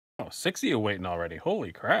Oh, 60 awaiting already.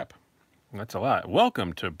 Holy crap. That's a lot.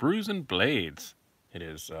 Welcome to Brews and Blades. It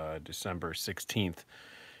is December 16th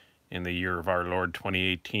in the year of our Lord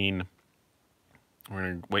 2018. We're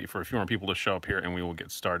going to wait for a few more people to show up here and we will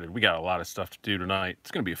get started. We got a lot of stuff to do tonight.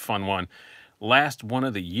 It's going to be a fun one. Last one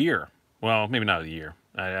of the year. Well, maybe not of the year.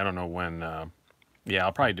 I don't know when. Yeah,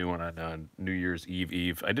 I'll probably do one on New Year's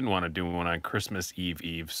Eve. I didn't want to do one on Christmas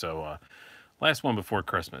Eve. So last one before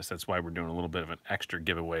Christmas. That's why we're doing a little bit of an extra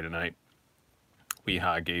giveaway tonight.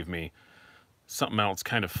 Weehaw gave me something else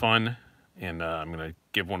kind of fun, and I'm going to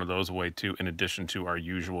give one of those away too, in addition to our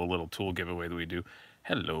usual little tool giveaway that we do.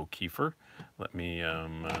 Hello, Kiefer. Let me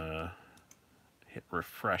hit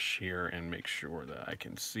refresh here and make sure that I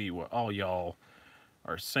can see what all y'all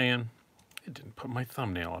are saying. It didn't put my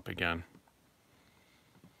thumbnail up again.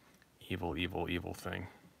 Evil thing.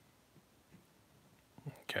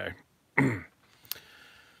 Okay.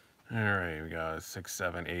 All right, we got 6,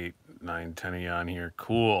 7, 8, 9, 10 on here.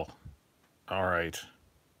 Cool. All right.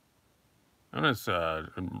 I'm going to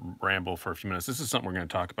ramble for a few minutes. This is something we're going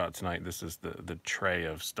to talk about tonight. This is the tray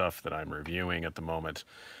of stuff that I'm reviewing at the moment.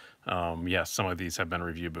 Yes, some of these have been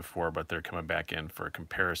reviewed before, but they're coming back in for a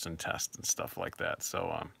comparison test and stuff like that.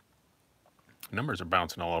 So numbers are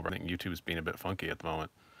bouncing all over. I think YouTube's being a bit funky at the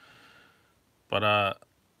moment. But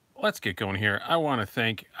let's get going here. I want to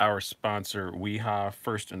thank our sponsor, Weehaw,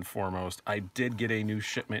 first and foremost. I did get a new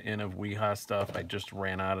shipment in of Weehaw stuff. I just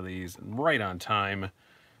ran out of these right on time.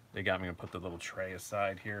 They got me to put the little tray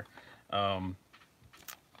aside here.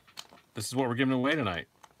 This is what we're giving away tonight.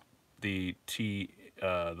 The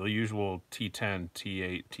usual T10,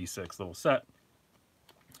 T8, T6 little set.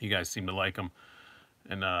 You guys seem to like them.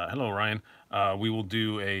 And hello, Ryan. We will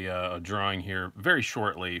do a drawing here very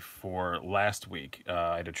shortly for last week.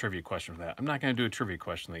 I had a trivia question for that. I'm not going to do a trivia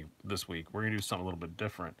question this week. We're going to do something a little bit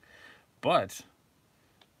different. But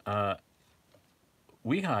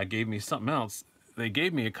Weehaw gave me something else. They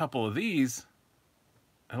gave me a couple of these.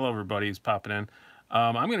 Hello, everybody who's popping in.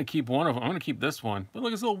 I'm going to keep one of them. I'm going to keep this one. But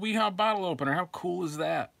look at this little Weehaw bottle opener. How cool is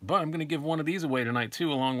that? But I'm going to give one of these away tonight,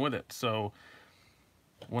 too, along with it. So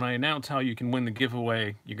when I announce how you can win the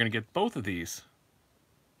giveaway, you're going to get both of these.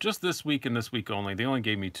 Just this week and this week only. They only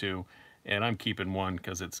gave me 2, and I'm keeping one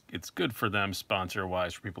because it's good for them,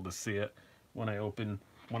 sponsor-wise, for people to see it when I open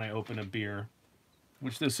a beer,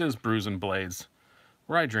 which this is Brews and Blades,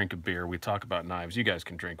 where I drink a beer. We talk about knives. You guys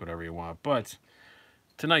can drink whatever you want, but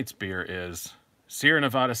tonight's beer is Sierra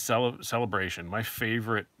Nevada Celebration, my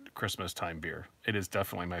favorite Christmas time beer. It is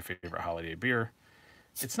definitely my favorite holiday beer.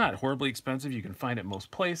 It's not horribly expensive. You can find it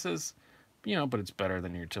most places, but it's better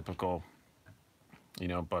than your typical,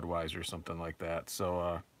 Budweiser or something like that.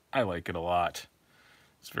 So I like it a lot.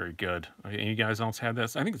 It's very good. You guys else have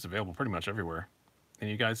this? I think it's available pretty much everywhere. And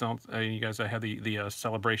you guys have the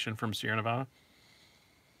Celebration from Sierra Nevada?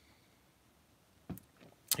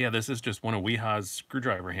 Yeah, this is just one of Weehaw's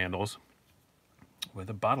screwdriver handles with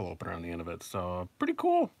a bottle opener on the end of it. So pretty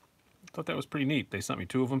cool. I thought that was pretty neat. They sent me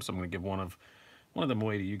 2 of them, so I'm going to give one of them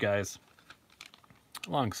away to you guys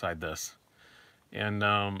alongside this. And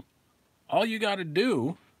all you got to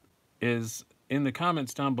do is in the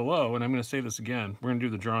comments down below, and I'm going to say this again, we're going to do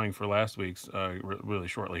the drawing for last week's really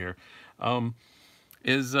shortly here,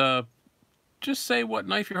 just say what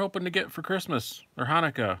knife you're hoping to get for Christmas or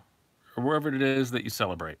Hanukkah or wherever it is that you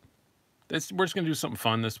celebrate. We're just going to do something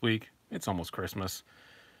fun this week. It's almost Christmas.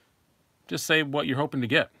 Just say what you're hoping to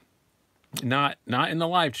get. Not in the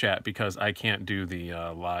live chat because I can't do the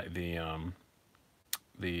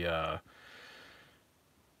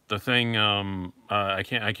thing. I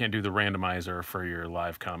can't do the randomizer for your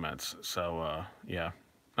live comments. So yeah.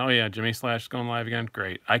 Oh yeah, Jimmy Slash is going live again.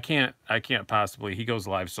 Great. I can't possibly. He goes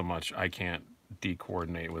live so much I can't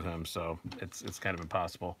de-coordinate with him. So it's kind of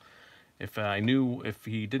impossible. If I knew if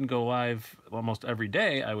he didn't go live almost every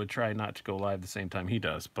day, I would try not to go live the same time he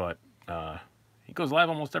does. But he goes live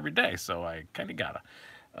almost every day, so I kind of gotta.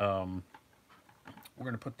 We're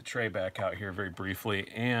going to put the tray back out here very briefly.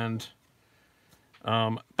 And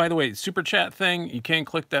by the way, super chat thing, you can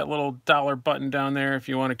click that little dollar button down there if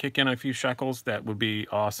you want to kick in a few shekels. That would be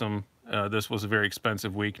awesome. This was a very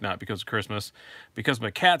expensive week, not because of Christmas. Because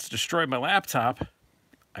my cats destroyed my laptop.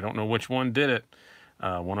 I don't know which one did it.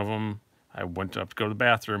 One of them, I went up to go to the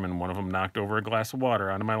bathroom, and one of them knocked over a glass of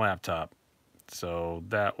water onto my laptop. So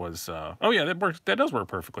that was, oh yeah, that does work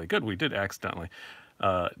perfectly. Good, we did accidentally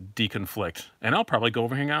deconflict. And I'll probably go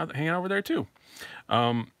over hang out over there too.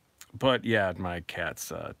 But yeah, my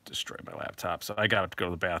cats destroyed my laptop. So I got up to go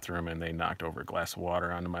to the bathroom, and they knocked over a glass of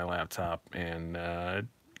water onto my laptop and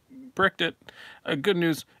bricked it. Good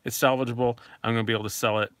news, it's salvageable. I'm going to be able to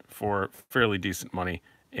sell it for fairly decent money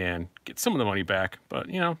and get some of the money back. But,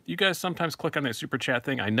 you know, you guys sometimes click on that super chat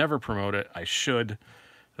thing. I never promote it. I should.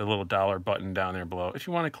 The little dollar button down there below. If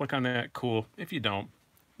you want to click on that, cool. If you don't,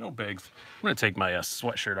 no bigs. I'm going to take my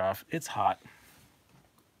sweatshirt off. It's hot.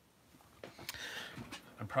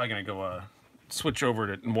 I'm probably going to go switch over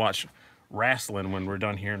to and watch wrestling when we're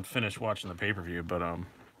done here and finish watching the pay-per-view. But,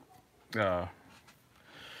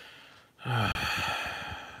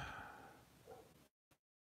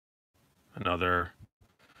 another...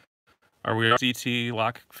 Are we on CT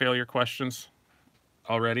lock failure questions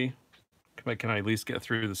already? Can I at least get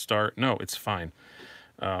through the start? No, it's fine.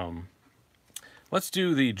 Let's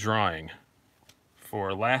do the drawing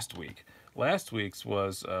for last week. Last week's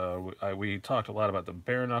was, we talked a lot about the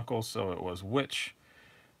bare knuckles, so it was which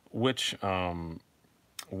one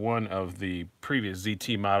of the previous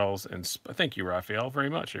ZT models, and thank you, Raphael, very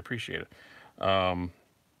much. I appreciate it.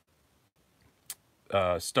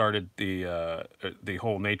 Started the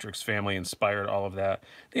whole Natrix family, inspired all of that.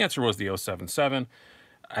 The answer was the 077.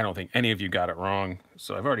 I don't think any of you got it wrong,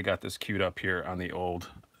 so I've already got this queued up here on the old,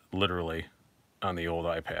 literally, on the old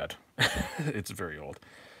iPad. It's very old.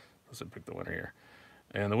 Let's pick the winner here.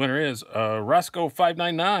 And the winner is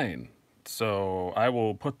Roscoe599. So I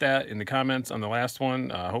will put that in the comments on the last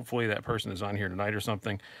one. Hopefully that person is on here tonight or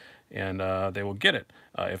something, and they will get it.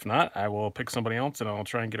 If not, I will pick somebody else, and I'll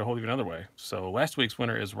try and get a hold of you another way. So last week's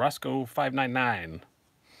winner is Roscoe599.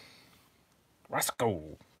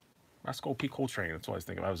 Roscoe P. Coltrane. That's what I was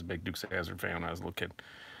thinking. I was a big Dukes of Hazzard fan when I was a little kid.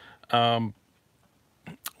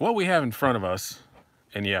 What we have in front of us,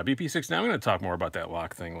 and yeah, BP6. Now I'm going to talk more about that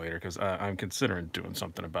lock thing later because I'm considering doing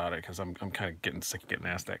something about it because I'm kind of getting sick of getting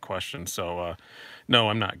asked that question. So no,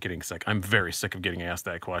 I'm not getting sick. I'm very sick of getting asked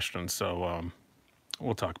that question. So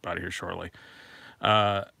we'll talk about it here shortly.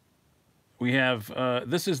 We have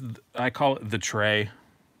this is, I call it the tray.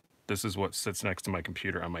 This is what sits next to my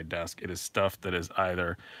computer on my desk. It is stuff that is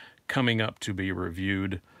either coming up to be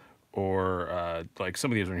reviewed, or like some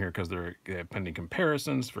of these are in here because they have pending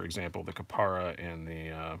comparisons. For example, the Kapara and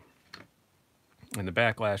the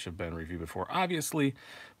Backlash have been reviewed before, obviously,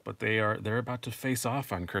 but they're about to face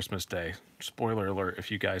off on Christmas Day. Spoiler alert if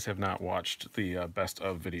you guys have not watched the best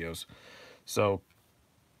of videos. So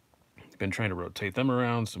been trying to rotate them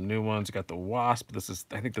around. Some new ones. Got the Wasp.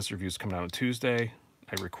 I think this review is coming out on Tuesday.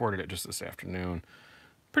 I recorded it just this afternoon.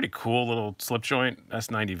 Pretty cool little slip joint,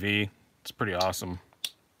 S90V. It's pretty awesome.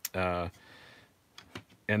 And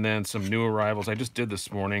then some new arrivals. I just did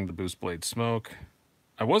this morning, the Boost Blade Smoke.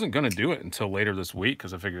 I wasn't going to do it until later this week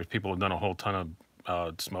because I figured people have done a whole ton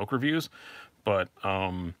of smoke reviews. But,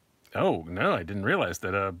 oh, no, I didn't realize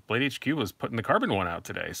that Blade HQ was putting the carbon one out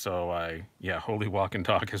today. So, yeah, Holy Walk and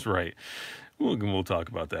Talk is right. We'll talk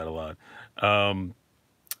about that a lot.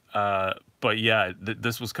 But yeah,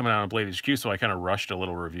 this was coming out on Blade HQ, so I kind of rushed a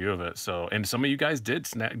little review of it. So, and some of you guys did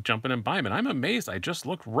jump in and buy them, and I'm amazed. I just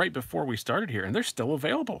looked right before we started here, and they're still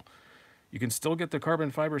available. You can still get the carbon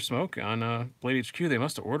fiber smoke on Blade HQ. They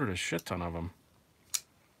must have ordered a shit ton of them,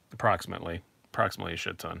 approximately a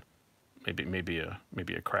shit ton, maybe a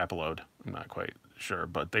crap load. I'm not quite sure,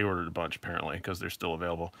 but they ordered a bunch apparently because they're still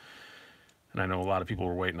available, and I know a lot of people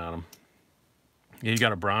were waiting on them. Yeah, you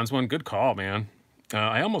got a bronze one. Good call, man.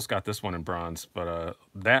 I almost got this one in bronze, but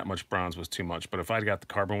that much bronze was too much. But if I'd got the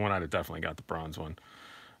carbon one, I'd have definitely got the bronze one.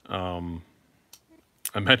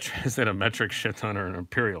 Is it a metric shit ton or an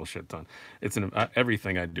imperial shit ton? It's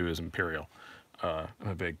everything I do is imperial. I'm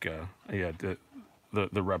a big, yeah,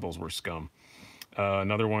 the rebels were scum.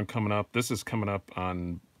 Another one coming up. This is coming up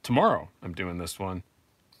on tomorrow. I'm doing this one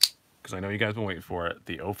because I know you guys been waiting for it.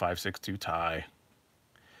 The 0562 tie.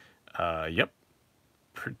 Yep.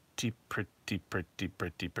 Pretty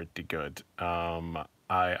good.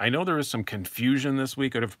 I know there was some confusion this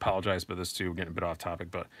week. I'd have apologized about this too. We're getting a bit off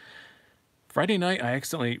topic, but Friday night I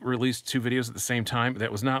accidentally released 2 videos at the same time.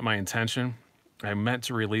 That was not my intention. I meant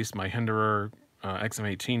to release my Hinderer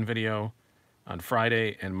XM18 video on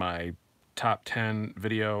Friday and my top 10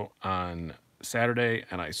 video on Saturday,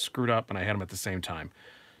 and I screwed up and I had them at the same time.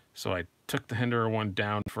 So I took the Hinderer one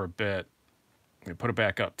down for a bit and put it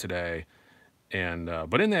back up today. And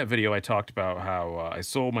but in that video, I talked about how I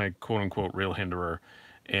sold my quote-unquote real Hinderer,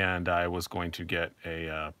 and I was going to get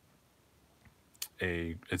a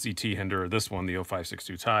ZT Hinderer, this one, the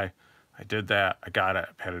 0562 tie. I did that. I got it.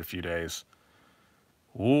 I've had it a few days.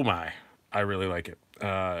 Oh my, I really like it.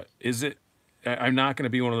 I'm not going to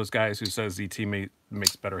be one of those guys who says ZT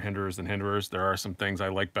makes better Hinderers than Hinderers. There are some things I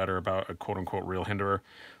like better about a quote-unquote real Hinderer,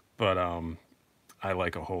 but I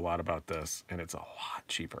like a whole lot about this, and it's a lot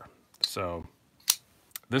cheaper. So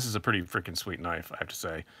this is a pretty freaking sweet knife, I have to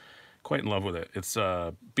say. Quite in love with it. It's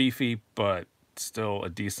beefy, but still a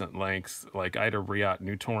decent length. Like I had a Riot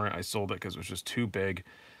New Torrent, I sold it because it was just too big.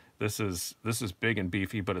 This is big and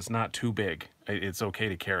beefy, but it's not too big. It's okay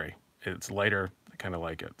to carry. It's lighter. I kind of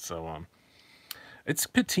like it. So it's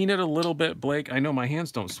patinaed a little bit, Blake. I know my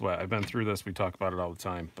hands don't sweat. I've been through this. We talk about it all the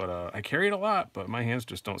time. But I carry it a lot, but my hands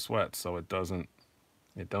just don't sweat, so it don't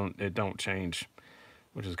change,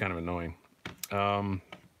 which is kind of annoying.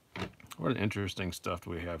 What interesting stuff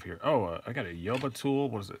do we have here? Oh, I got a Yoba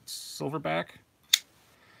tool. What is it? Silverback.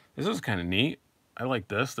 This is kind of neat. I like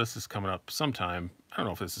this. This is coming up sometime. I don't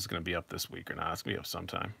know if this is going to be up this week or not. It's going to be up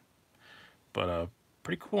sometime. But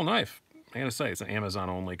pretty cool knife. I gotta say, it's an Amazon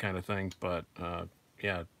only kind of thing, but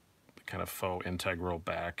yeah, kind of faux integral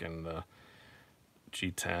back and the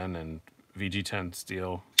G10 and VG10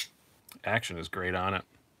 steel. Action is great on it.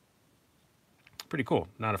 Pretty cool.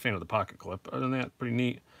 Not a fan of the pocket clip. Other than that, pretty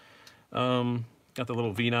neat. Got the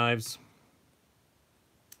little V knives.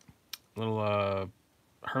 Little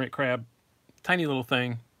hermit crab. Tiny little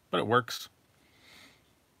thing, but it works.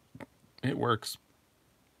 It works.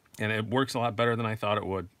 And it works a lot better than I thought it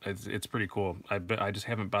would. It's pretty cool. I just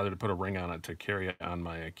haven't bothered to put a ring on it to carry it on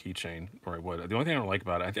my keychain, or I would. The only thing I don't like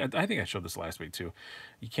about it, I think I showed this last week too,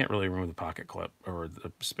 you can't really remove the pocket clip, or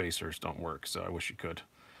the spacers don't work, so I wish you could.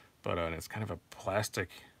 But it's kind of a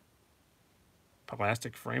plastic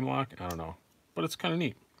frame lock. I don't know, but it's kind of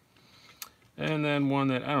neat. And then one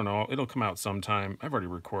that, I don't know, it'll come out sometime. I've already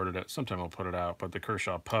recorded it. Sometime I'll put it out, but the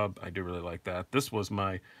Kershaw Pub, I do really like that. This was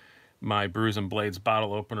my Brews and Blades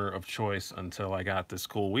bottle opener of choice until I got this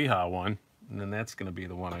cool Weehaw one, and then that's going to be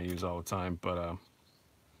the one I use all the time. But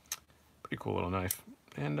pretty cool little knife.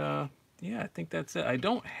 And yeah, I think that's it. I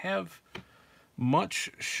don't have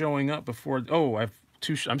much showing up before. Oh, I have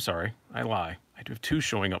two. I'm sorry, I lie. I do have two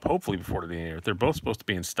showing up hopefully before the year. They're both supposed to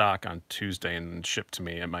be in stock on Tuesday and shipped to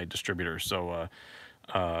me at my distributor. So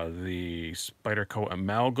the Spyderco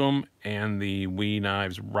Amalgam and the Wee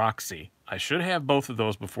Knives Roxy. I should have both of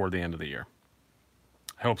those before the end of the year.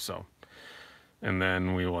 I hope so. And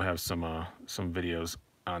then we will have some videos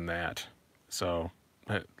on that. So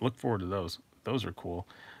look forward to those. Those are cool.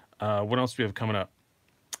 What else do we have coming up?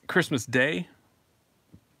 Christmas Day.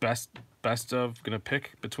 Best of. Gonna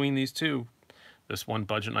pick between these two. This one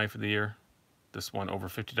budget knife of the year. This one over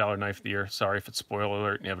 $50 knife of the year. Sorry if it's spoiler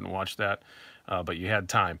alert and you haven't watched that, but you had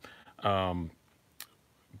time. Gonna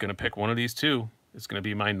pick one of these two. It's going to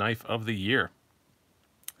be my knife of the year.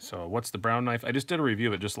 So what's the brown knife? I just did a review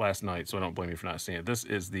of it just last night, so I don't blame you for not seeing it. This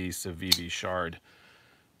is the Civivi Shard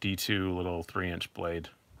D2 little 3-inch blade.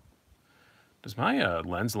 Does my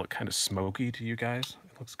lens look kind of smoky to you guys?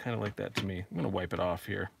 It looks kind of like that to me. I'm going to wipe it off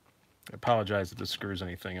here. I apologize if this screws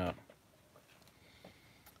anything up.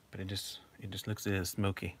 But it just looks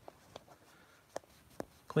smoky.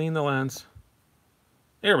 Clean the lens.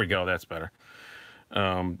 There we go, that's better.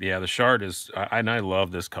 Yeah, the Shard is, and I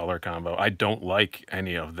love this color combo. I don't like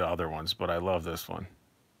any of the other ones, but I love this one.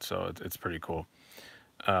 So it's pretty cool.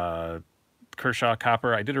 Kershaw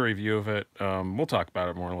Copper, I did a review of it. We'll talk about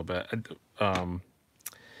it more in a little bit.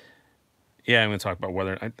 Yeah, I'm going to talk about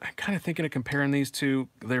whether, I'm kind of thinking of comparing these two.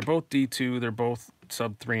 They're both D2, they're both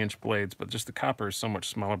sub 3-inch blades, but just the copper is so much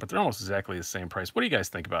smaller, but they're almost exactly the same price. What do you guys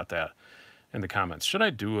think about that in the comments? Should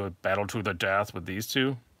I do a battle to the death with these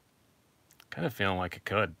two? Kind of feeling like it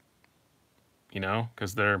could, you know,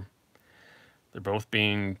 because they're both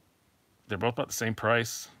about the same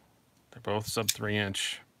price. They're both sub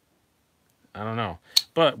 3-inch. I don't know,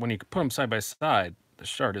 but when you put them side by side, the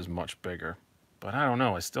Shard is much bigger. But I don't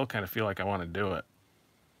know. I still kind of feel like I want to do it.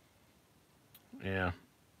 Yeah,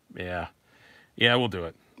 we'll do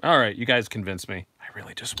it. All right, you guys convinced me. I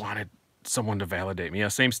really just wanted someone to validate me. Yeah,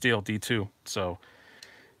 same steel, D2. So,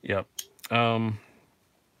 yep.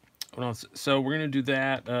 What else? So we're gonna do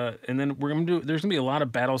that, and then we're gonna do. There's gonna be a lot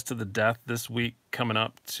of battles to the death this week coming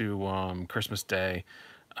up to Christmas Day.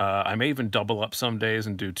 I may even double up some days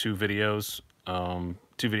and do two videos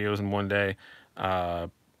in one day, because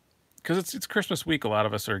it's Christmas week. A lot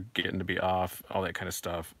of us are getting to be off, all that kind of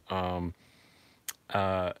stuff. And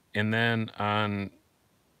then on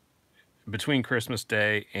between Christmas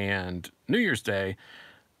Day and New Year's Day,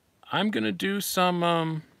 I'm gonna do some.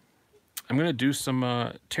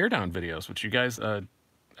 Teardown videos, which you guys,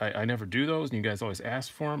 I never do those, and you guys always ask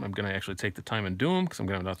for them. I'm going to actually take the time and do them because I'm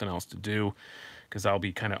going to have nothing else to do, because I'll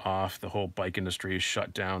be kind of off. The whole bike industry is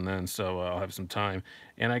shut down then, so I'll have some time.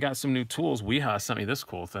 And I got some new tools. Weehaw sent me this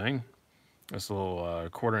cool thing, this little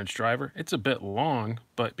 1/4-inch driver. It's a bit long,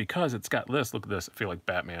 but because it's got this, look at this, I feel like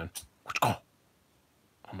Batman. All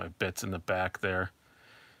my bits in the back there.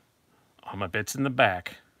 All my bits in the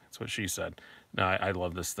back. That's what she said. No, I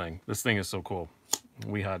love this thing. This thing is so cool.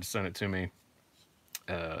 Weehaw sent it to me.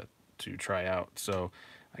 to try out. So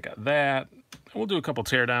I got that. We'll do a couple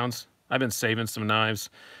teardowns. I've been saving some knives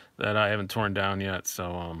that I haven't torn down yet.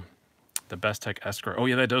 So the Best Tech Escrow. Oh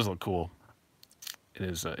yeah, that does look cool. It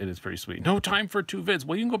is pretty sweet. No time for 2 vids.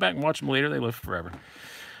 Well, you can go back and watch them later. They live forever.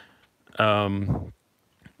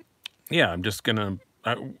 Yeah, I'm just gonna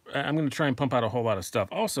I'm gonna try and pump out a whole lot of stuff.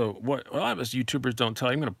 Also, what a lot of us YouTubers don't tell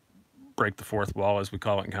you, I'm gonna break the fourth wall, as we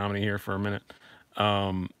call it in comedy here, for a minute.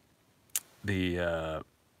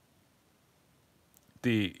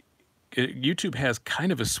 The YouTube has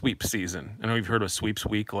kind of a sweep season. I know you've heard of sweeps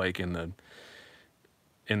week, like in the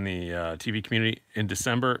TV community. In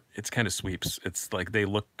December, it's kind of sweeps. It's like they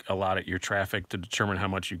look a lot at your traffic to determine how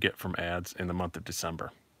much you get from ads in the month of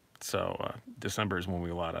December. So December is when we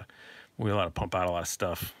pump out a lot of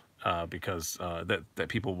stuff because that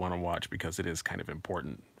people want to watch, because it is kind of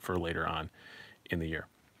important for later on in the year.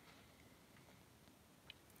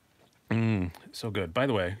 So good. By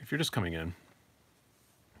the way, if you're just coming in,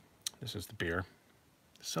 this is the beer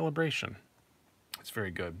Celebration. It's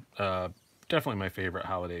very good. Definitely my favorite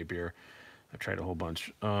holiday beer. I've tried a whole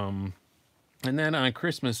bunch. And then on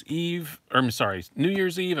Christmas Eve, or I'm sorry, New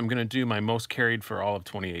Year's Eve, I'm going to do my most carried for all of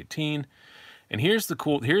 2018. And here's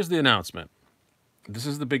the announcement. This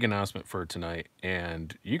is the big announcement for tonight.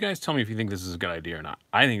 And you guys tell me if you think this is a good idea or not.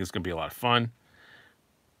 I think it's going to be a lot of fun.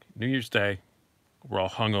 New Year's Day, we're all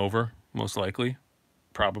hungover, most likely,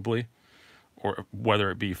 probably, or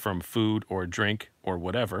whether it be from food or drink or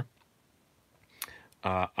whatever.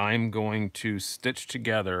 I'm going to stitch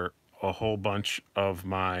together a whole bunch of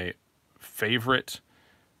my favorite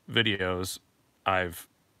videos I've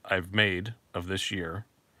made of this year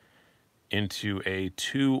into a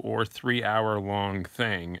 2 or 3 hour long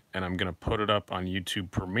thing, and I'm gonna put it up on YouTube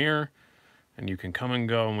Premiere, and you can come and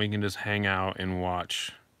go, and we can just hang out and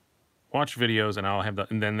watch videos, and I'll have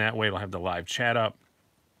and then that way it'll have the live chat up,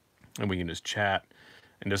 and we can just chat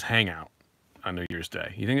and just hang out on New Year's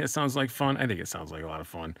Day. You think it sounds like fun? I think it sounds like a lot of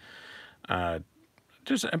fun. I'm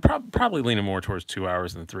probably leaning more towards 2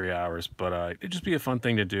 hours than 3 hours, but it'd just be a fun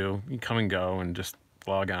thing to do. You can come and go and just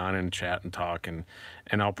log on and chat and talk, and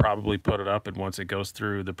I'll probably put it up, and once it goes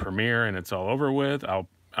through the premiere and it's all over with, I'll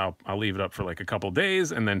leave it up for like a couple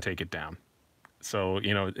days and then take it down. So,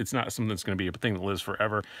 you know, it's not something that's going to be a thing that lives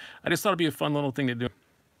forever. I just thought it'd be a fun little thing to do.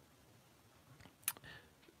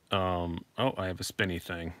 Oh, I have a spinny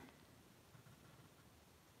thing.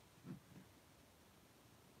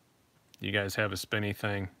 You guys have a spinny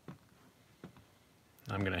thing?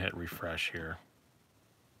 I'm going to hit refresh here.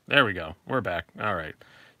 There we go. We're back. All right.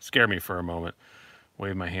 Scare me for a moment.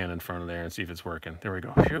 Wave my hand in front of there and see if it's working. There we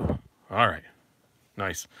go. Phew. All right.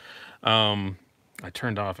 Nice. I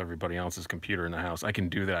turned off everybody else's computer in the house. I can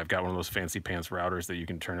do that. I've got one of those fancy pants routers that you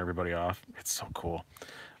can turn everybody off. It's so cool.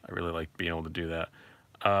 I really like being able to do that.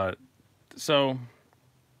 So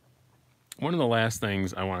one of the last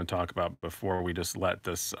things I want to talk about before we just let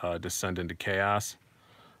this descend into chaos,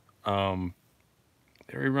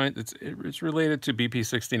 it's related to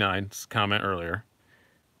BP69's comment earlier.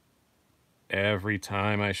 Every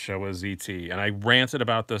time I show a ZT, and I ranted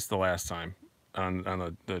about this the last time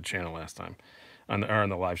on the channel last time, on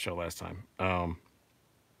the live show last time. I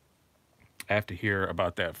have to hear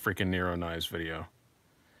about that freaking Nero Knives video,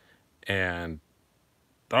 and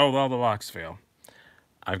all the locks fail.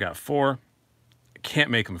 I've got 4.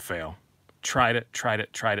 Can't make them fail. Tried it.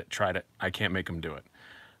 I can't make them do it.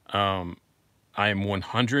 I am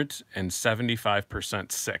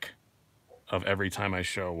 175% sick of every time I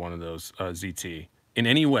show one of those ZT in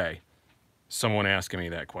any way, someone asking me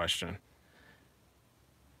that question.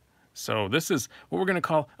 So this is what we're going to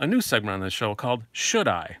call a new segment on the show called Should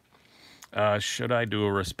I? Should I do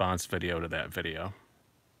a response video to that video?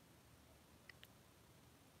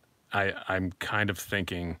 I'm kind of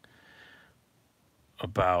thinking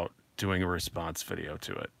about doing a response video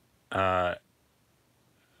to it.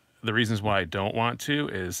 The reasons why I don't want to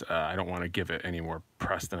is I don't want to give it any more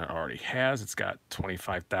press than it already has. It's got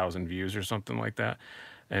 25,000 views or something like that.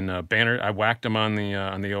 And Banner, I whacked him on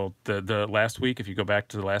the last week. If you go back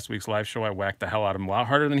to the last week's live show, I whacked the hell out of him a lot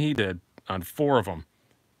harder than he did on 4 of them.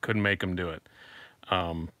 Couldn't make him do it.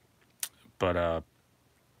 No,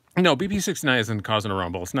 BP69 isn't causing a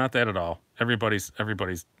rumble. It's not that at all. Everybody's.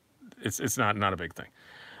 It's not a big thing.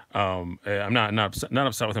 I'm not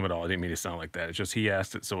upset with him at all. I didn't mean to sound like that. It's just he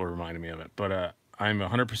asked it, so it reminded me of it. But I'm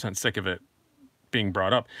 100% sick of it being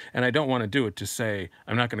brought up, and I don't want to do it to say,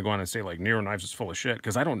 I'm not going to go on and say like Nero Knives is full of shit,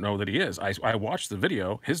 because I don't know that he is. I watched the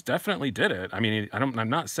video. His definitely did it. I mean, I'm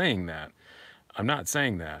not saying that. I'm not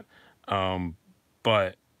saying that.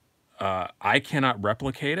 But I cannot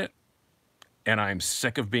replicate it, and I'm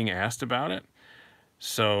sick of being asked about it.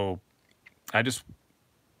 So I just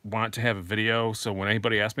want to have a video so when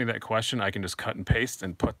anybody asks me that question, I can just cut and paste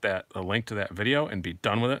and put a link to that video and be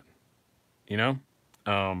done with it. You know,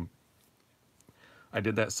 I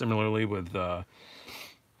did that similarly with I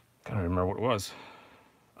don't remember what it was.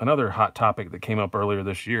 Another hot topic that came up earlier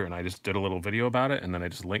this year, and I just did a little video about it, and then I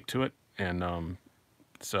just linked to it, and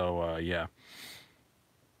yeah,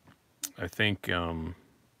 I think I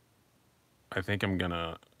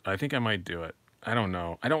might do it. I don't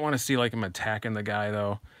know. I don't want to see like I'm attacking the guy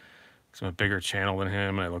though, because I'm a bigger channel than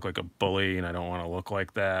him, and I look like a bully, and I don't want to look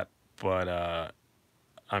like that. But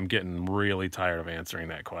I'm getting really tired of answering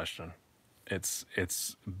that question.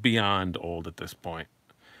 It's beyond old at this point,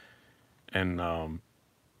 and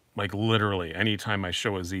like literally anytime I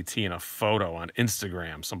show a ZT in a photo on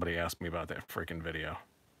Instagram, somebody asks me about that freaking video.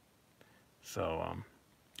 So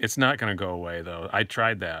it's not going to go away though. I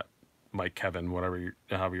tried that, Mike Kevin,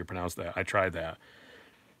 however you pronounce that. I tried that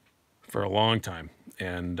for a long time,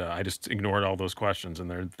 and I just ignored all those questions,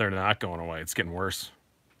 and they're not going away. It's getting worse,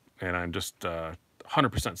 and I'm just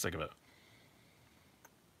 100% sick of it.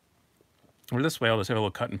 Or this way, I'll just have a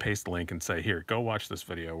little cut and paste link and say, here, go watch this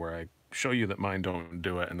video where I show you that mine don't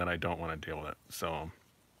do it and that I don't want to deal with it. So,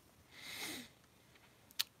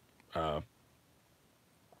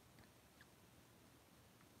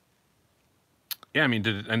 yeah, I mean,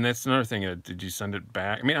 and that's another thing. Did you send it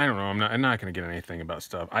back? I mean, I don't know. I'm not going to get anything about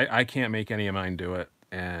stuff. I can't make any of mine do it,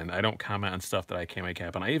 and I don't comment on stuff that I can't make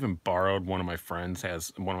happen. I even borrowed one of my friends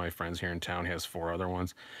here in town has 4 other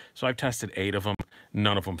ones. So I've tested 8 of them.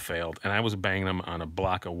 None of them failed, and I was banging them on a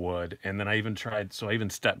block of wood. And then I even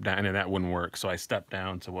stepped down, and that wouldn't work. So I stepped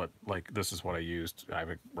down to this is what I used. I have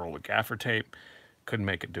a roll of gaffer tape. Couldn't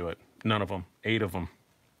make it do it. None of them. 8 of them.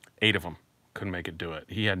 8 of them. Couldn't make it do it.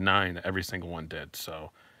 He had 9. Every single one did.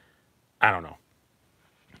 So I don't know.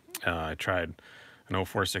 I tried an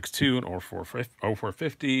 0462, an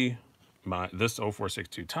 0450. This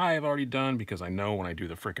 0462 tie I've already done because I know when I do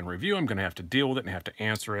the freaking review, I'm going to have to deal with it and have to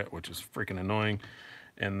answer it, which is freaking annoying.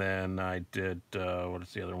 And then I did, what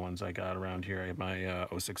is the other ones I got around here? I have my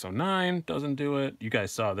 0609, doesn't do it. You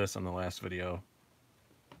guys saw this on the last video.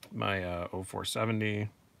 My 0470,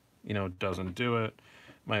 doesn't do it.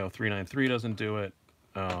 My 0393 doesn't do it.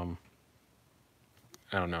 I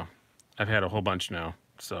don't know. I've had a whole bunch now.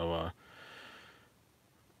 So,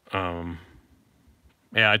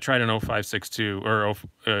 yeah, I tried an 0562 or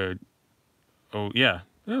yeah,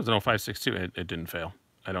 it was an 0562. It didn't fail.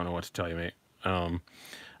 I don't know what to tell you, mate. I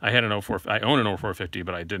had an 04. I own an 0450,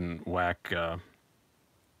 but I didn't whack it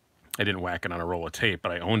on a roll of tape.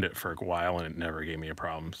 But I owned it for a while, and it never gave me a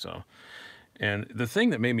problem. So, and the thing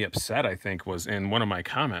that made me upset, I think, was in one of my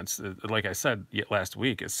comments. Like I said last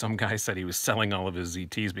week, is some guy said he was selling all of his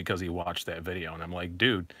ZTs because he watched that video, and I'm like,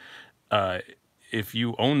 dude. If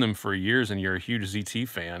you own them for years and you're a huge ZT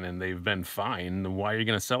fan and they've been fine, then why are you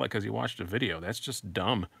going to sell it because you watched a video? That's just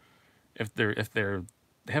dumb. If they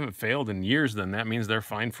haven't failed in years, then that means they're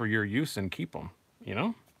fine for your use and keep them,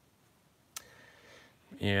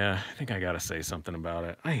 Yeah, I think I got to say something about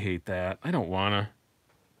it. I hate that. I don't want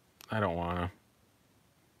to.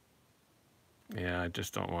 Yeah, I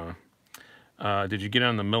just don't want to. Did you get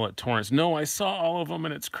on the Millet torrents? No, I saw all of them,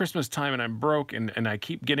 and it's Christmas time, and I'm broke, and I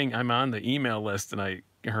keep I'm on the email list, and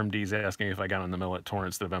Herm D's asking if I got on the Millet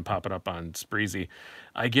torrents that have been popping up on Spreezy.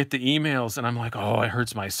 I get the emails, and I'm like, oh, it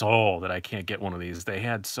hurts my soul that I can't get one of these. They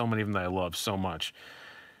had so many of them that I love so much,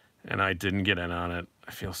 and I didn't get in on it.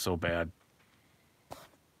 I feel so bad.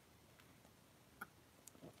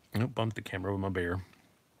 I bumped the camera with my beer.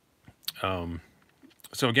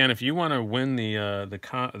 So again, if you want to win the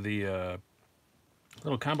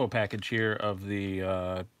little combo package here of the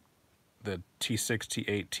T6,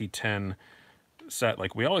 T8, T10 set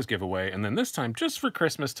like we always give away, and then this time just for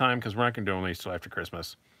Christmas time, because we're not going to do only till after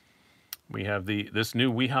Christmas, we have this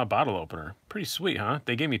new WeHow bottle opener. Pretty sweet, huh?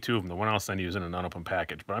 They gave me 2 of them. The one I'll send you is in an unopened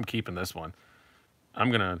package, but I'm keeping this one.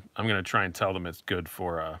 I'm gonna try and tell them it's good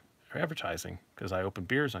for advertising, because I open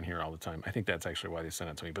beers on here all the time. I think that's actually why they sent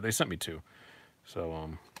it to me, but they sent me 2. So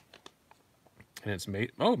and it's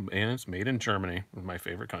made in Germany, my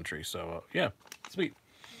favorite country. So yeah, sweet.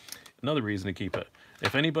 Another reason to keep it.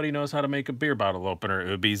 If anybody knows how to make a beer bottle opener, it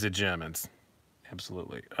would be the Germans.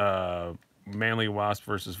 Absolutely. Manly Wasp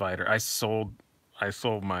versus Viter. I sold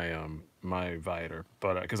my my Viter,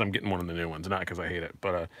 but because I'm getting one of the new ones, not because I hate it,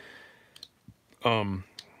 but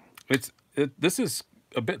this is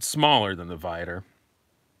a bit smaller than the Viter.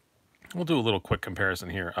 We'll do a little quick comparison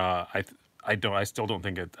here. I still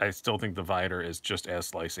think the Viter is just as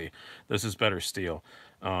slicey. This is better steel.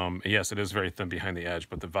 Yes, it is very thin behind the edge,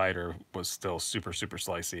 but the Viter was still super, super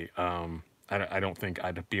slicey. I don't think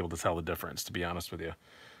I'd be able to tell the difference, to be honest with you.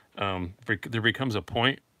 There becomes a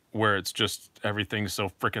point where it's just everything's so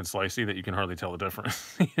freaking slicey that you can hardly tell the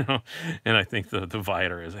difference, you know. And I think the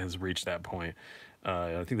Vider has reached that point.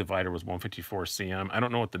 I think the Vider was 154 CM. I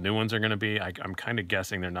don't know what the new ones are going to be. I'm kind of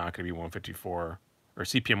guessing they're not going to be 154 or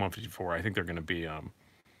CPM 154. I think they're going to be.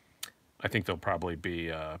 I think they'll probably be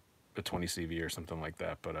a 20 CV or something like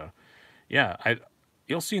that. But yeah,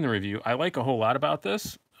 you'll see in the review. I like a whole lot about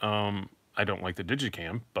this. I don't like the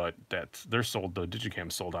Digicam, but the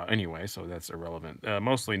Digicam sold out anyway, so that's irrelevant.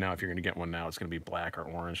 Mostly now, if you're going to get one now, it's going to be black or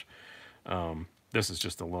orange. This is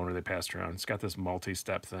just a loaner they passed around. It's got this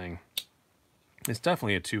multi-step thing. It's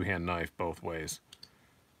definitely a two-hand knife both ways.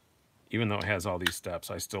 Even though it has all these steps,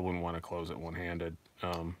 I still wouldn't want to close it one-handed.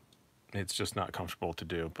 It's just not comfortable to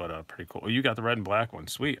do, but pretty cool. Oh, you got the red and black one.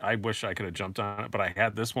 Sweet. I wish I could have jumped on it, but I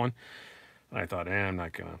had this one. And I thought, I'm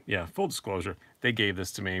not going to. Yeah, full disclosure, they gave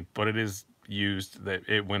this to me, but it is used. That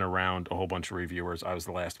it went around a whole bunch of reviewers. I was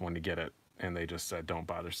the last one to get it, and they just said, don't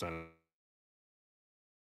bother sending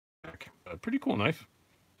it back. A pretty cool knife.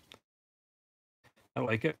 I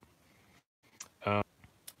like it.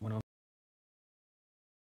 What else?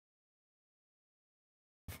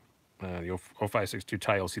 The 0562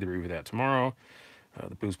 tie, you'll see the review of that tomorrow.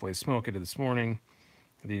 The Booze Blade Smoke I did this morning.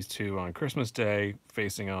 These two on Christmas Day,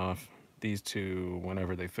 facing off. These two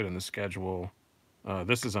whenever they fit in the schedule.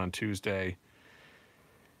 This is on Tuesday.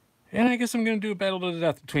 And I guess I'm going to do a battle to the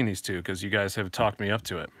death between these two because you guys have talked me up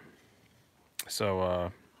to it.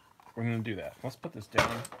 So we're going to do that. Let's put this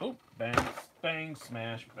down. Oh, bang, bang,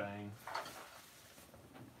 smash, bang.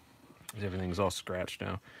 Everything's all scratched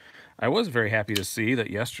now. I was very happy to see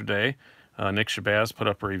that yesterday Nick Shabazz put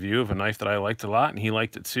up a review of a knife that I liked a lot, and he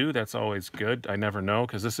liked it too. That's always good. I never know,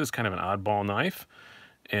 because this is kind of an oddball knife.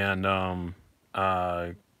 And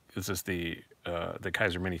this is the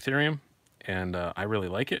Kaiser Mini Therium, and I really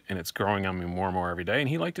like it, and it's growing on me more and more every day, and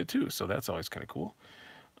he liked it too, so that's always kind of cool.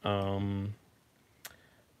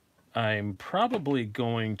 I'm probably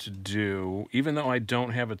going to do, even though I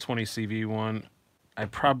don't have a 20 CV one, I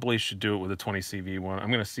probably should do it with a 20 CV one. I'm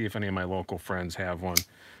going to see if any of my local friends have one.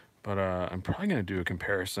 But I'm probably going to do a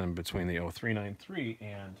comparison between the 0393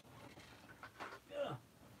 and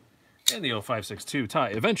the 0562 tie.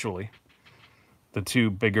 Eventually, the two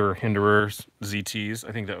bigger Hinderers ZTs.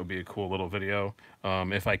 I think that would be a cool little video.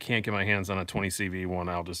 If I can't get my hands on a 20 CV one,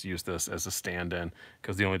 I'll just use this as a stand-in,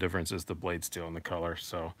 because the only difference is the blade steel and the color.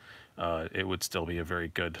 So it would still be a very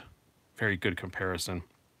good comparison.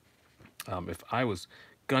 If I was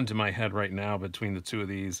gun to my head right now between the two of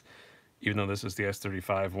these, even though this is the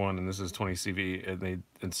S35 one and this is 20 CV,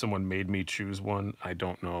 and someone made me choose one, I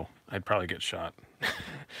don't know. I'd probably get shot.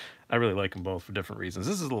 I really like them both for different reasons.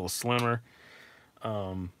 This is a little slimmer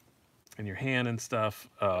in your hand and stuff.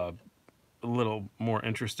 A little more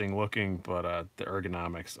interesting looking, but the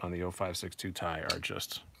ergonomics on the 0562 tie are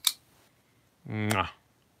just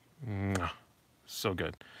so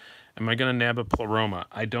good. Am I gonna nab a Pleroma?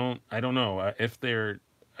 I don't know. If they're,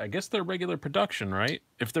 I guess they're regular production, right?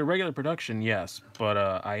 If they're regular production, yes. But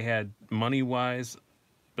I had, money-wise,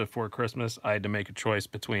 before Christmas, I had to make a choice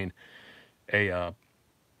between a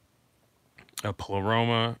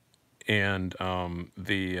Pleroma and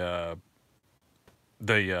the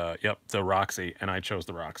Roxy, and I chose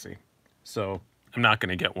the Roxy. So I'm not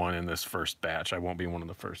gonna get one in this first batch. I won't be one of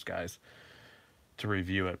the first guys to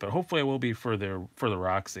review it, but hopefully I will be for the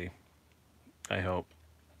Roxy. I hope.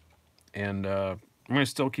 And I'm gonna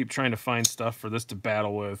still keep trying to find stuff for this to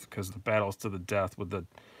battle with, because the battle's to the death with the.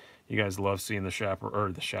 You guys love seeing the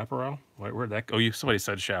Chaparral. Where'd that go? Oh, somebody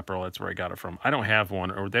said Chaparral. That's where I got it from. I don't have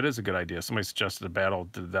one, or that is a good idea. Somebody suggested a battle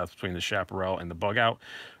to the death between the Chaparral and the Bug Out.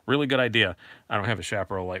 Really good idea. I don't have a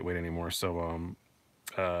Chaparral lightweight anymore, so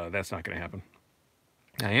that's not gonna happen.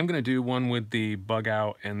 I am gonna do one with the Bug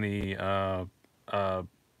Out and the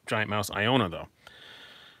Giant Mouse Iona though.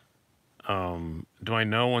 Do I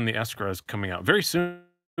know when the XmasGAW is coming out? Very soon.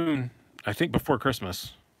 I think before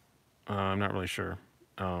Christmas. I'm not really sure.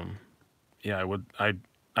 Yeah,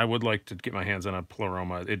 I would like to get my hands on a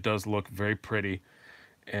Pleroma. It does look very pretty,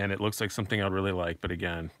 and it looks like something I'd really like. But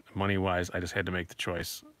again, money-wise, I just had to make the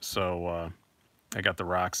choice. So I got the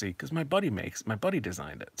Roxy because my buddy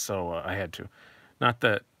designed it, so I had to. Not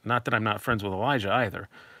that I'm not friends with Elijah either,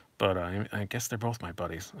 but I guess they're both my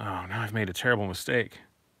buddies. Oh, now I've made a terrible mistake.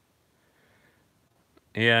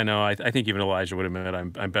 Yeah, no, I think even Elijah would admit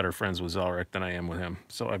I'm better friends with Zelric than I am with him.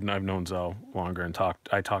 So I've known Zel longer and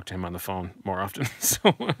I talk to him on the phone more often.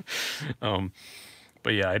 So, but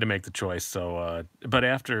yeah, I had to make the choice. So, but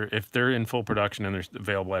if they're in full production and they're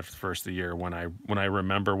available after the first of the year, when I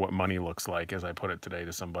remember what money looks like, as I put it today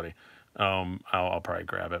to somebody, I'll probably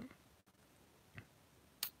grab it.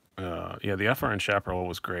 Yeah, the FRN Chaparral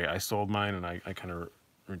was great. I sold mine, and I kind of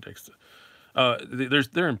ridiculous.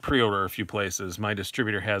 They're in pre-order a few places. My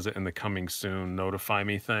distributor has it in the coming soon, notify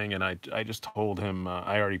me thing, and I just told him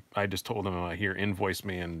I just told him here, invoice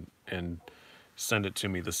me and send it to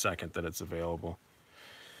me the second that it's available.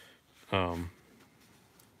 So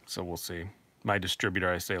we'll see. My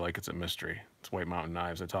distributor, I say like it's a mystery. It's White Mountain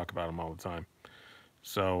Knives. I talk about them all the time.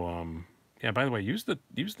 So yeah. By the way, use the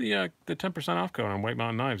 10% off code on White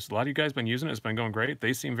Mountain Knives. A lot of you guys been using it. It's been going great.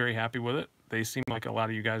 They seem very happy with it. They seem like a lot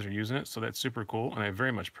of you guys are using it, so that's super cool, and I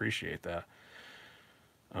very much appreciate that.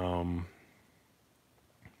 My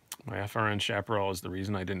FRN Chaparral is the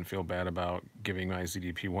reason I didn't feel bad about giving my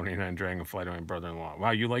ZDP 189 Dragonfly to my brother-in-law.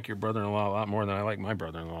 Wow, you like your brother-in-law a lot more than I like my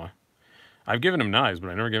brother-in-law. I've given him knives, but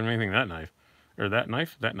I never given him anything that knife. Or that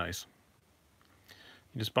knife? That nice.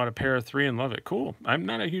 You just bought a pair of 3 and love it. Cool. I'm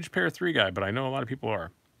not a huge pair of 3 guy, but I know a lot of people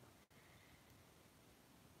are.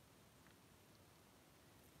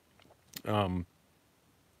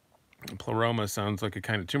 Pleroma sounds like a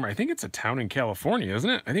kind of tumor. I think it's a town in California, isn't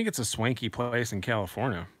it? I think it's a swanky place in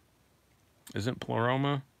California. Isn't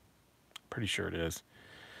Pleroma? Pretty sure it is.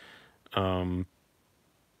 I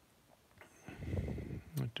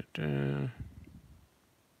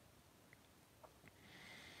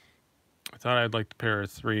thought I'd like the pair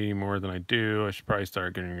of 3 more than I do. I should probably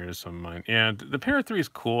start getting rid of some of mine. Yeah, the pair of 3 is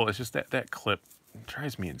cool. It's just that clip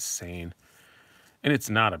drives me insane. And it's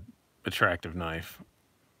not a attractive knife.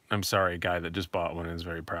 I'm sorry, a guy that just bought one and is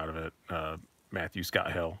very proud of it. Matthew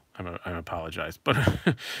Scott Hill. I apologize, but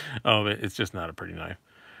it's just not a pretty knife.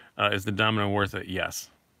 Is the Domino worth it? Yes.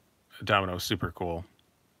 Domino is super cool.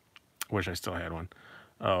 Wish I still had one.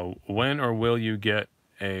 When or will you get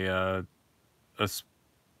a Spyderco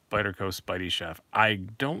Spidey Chef? I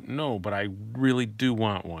don't know, but I really do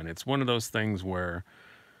want one. It's one of those things where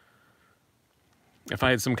if I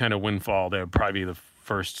had some kind of windfall, that would probably be the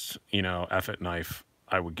first, F-it knife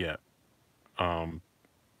I would get.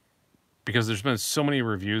 Because there's been so many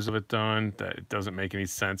reviews of it done that it doesn't make any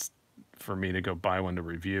sense for me to go buy one to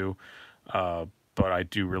review. But I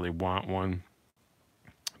do really want one.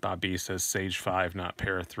 Bob B says Sage 5, not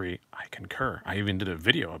Para 3. I concur. I even did a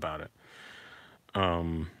video about it.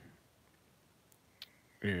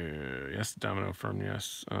 Yes, Domino firm,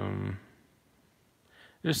 yes.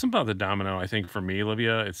 There's something about the Domino, I think, for me,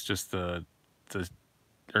 Olivia. It's just the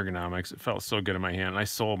ergonomics. It felt so good in my hand. And I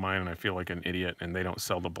sold mine, and I feel like an idiot. And they don't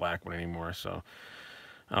sell the black one anymore, so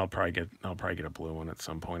I'll probably get a blue one at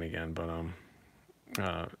some point again. But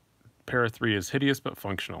Para 3 is hideous but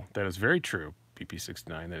functional. That is very true.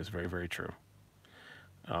 PP69. That is very, very true.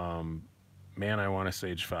 Man, I want a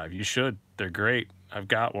Sage 5. You should. They're great. I've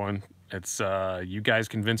got one. It's you guys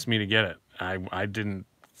convinced me to get it. I didn't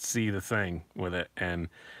see the thing with it, and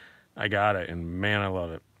I got it, and man, I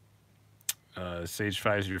love it. Sage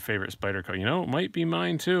 5 is your favorite Spyderco. It might be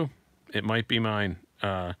mine too. It might be mine.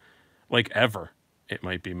 Like ever. It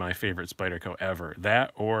might be my favorite Spyderco ever.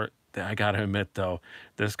 That, or I gotta admit though,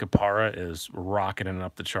 this Capara is rocketing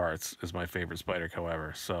up the charts as my favorite Spyderco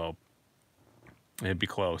ever. So it'd be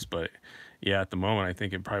close, but yeah, at the moment I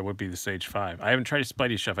think it probably would be the Sage 5. I haven't tried a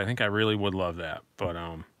Spidey Chef. I think I really would love that, but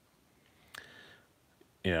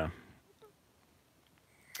yeah.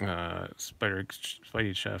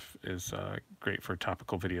 Spidey Chef is great for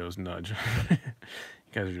topical videos. Nudge. You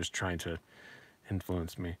guys are just trying to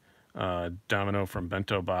influence me. Domino from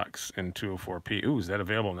Bento Box in 204p. Ooh, is that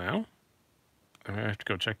available now? I'm gonna have to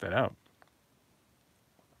go check that out.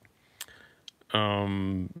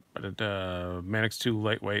 Manix 2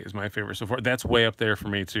 lightweight is my favorite so far. That's way up there for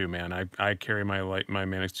me too, man. I carry my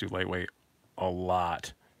Manix 2 lightweight a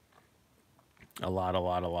lot. A lot.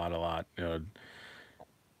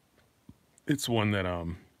 It's one that I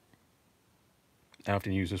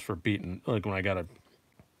often use this for beating, like when I got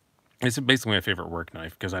it's basically my favorite work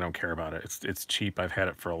knife because I don't care about it. It's cheap. I've had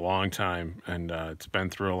it for a long time, and it's been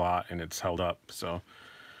through a lot, and it's held up. So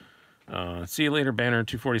see you later, Banner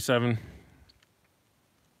 247.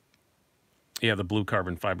 Yeah, the blue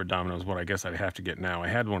carbon fiber Domino is what I guess I'd have to get now. I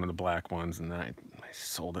had one of the black ones, and then I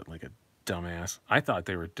sold it like a dumbass. I thought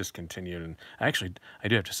they were discontinued, and I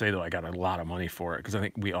do have to say though, I got a lot of money for it because I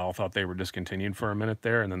think we all thought they were discontinued for a minute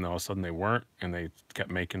there, and then all of a sudden they weren't, and they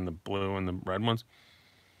kept making the blue and the red ones.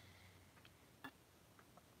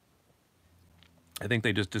 I think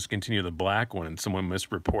they just discontinued the black one, and someone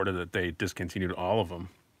misreported that they discontinued all of them.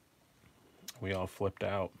 We all flipped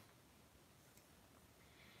out.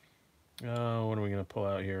 Oh, what are we going to pull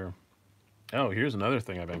out here? Oh, here's another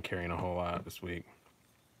thing I've been carrying a whole lot this week.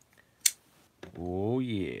 Oh,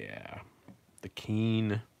 yeah. The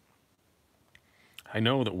Keen I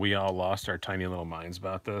know that we all lost our tiny little minds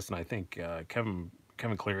about this, and I think Kevin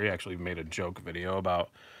Cleary actually made a joke video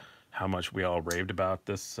about how much we all raved about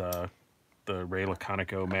this the Ray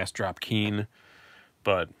Laconico Mass Drop Keen,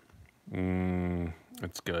 but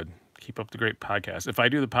it's good. Keep up the great podcast. If I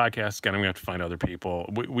do the podcast again, I'm gonna have to find other people.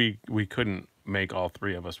 We couldn't make all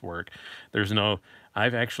three of us work. There's no.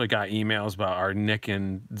 I've actually got emails about our Nick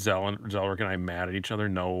and Zelrick and I mad at each other.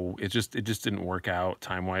 No, it just didn't work out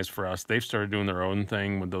time wise for us. They've started doing their own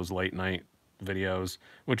thing with those late night videos,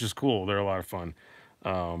 which is cool. They're a lot of fun.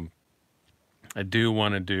 I do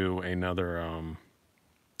want to do another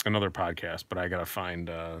podcast, but I gotta find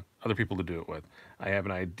other people to do it with. I have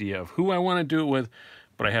an idea of who I want to do it with,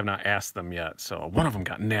 but I have not asked them yet. So one of them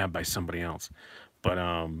got nabbed by somebody else. But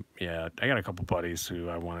yeah, I got a couple buddies who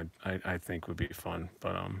I think would be fun.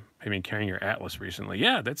 But I mean, carrying your Atlas recently,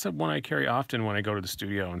 yeah, that's one I carry often when I go to the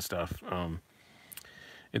studio and stuff.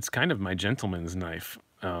 It's kind of my gentleman's knife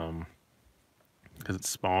because it's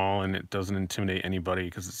small and it doesn't intimidate anybody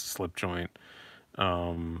because it's a slip joint.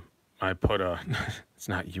 I put a. It's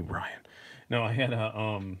not you, Ryan. No, I had a.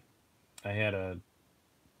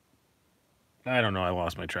 I don't know. I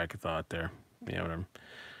lost my track of thought there. Yeah, whatever.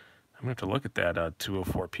 I'm gonna have to look at that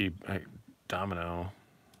 204p domino.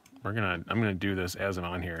 I'm gonna do this as I'm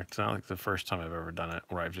on here. It's not like the first time I've ever done it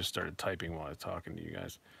where I've just started typing while I was talking to you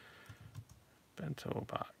guys. Bento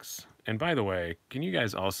box. And by the way, can you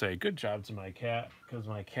guys all say good job to my cat? Because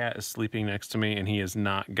my cat is sleeping next to me and he has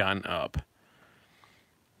not gotten up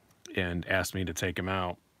and asked me to take him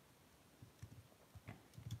out.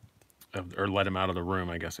 Or let him out of the room,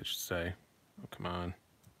 I guess I should say. Oh, come on.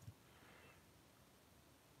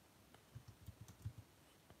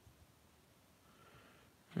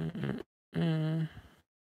 I'm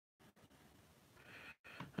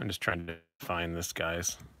just trying to find this,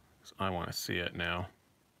 guys. I want to see it now.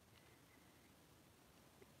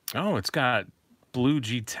 Oh, it's got blue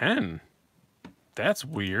G10. That's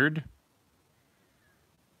weird.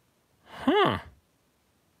 Huh.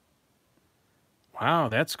 Wow,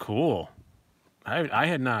 that's cool. I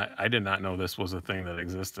did not know this was a thing that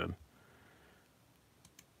existed.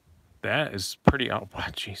 That is pretty wow,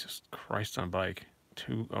 Jesus Christ on bike.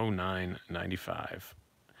 209.95.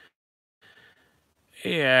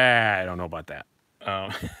 Yeah, I don't know about that.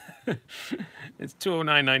 It's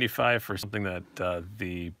 209.95 for something that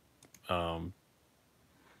the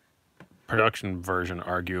production version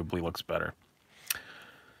arguably looks better.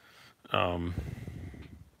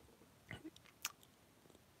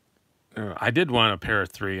 I did want a pair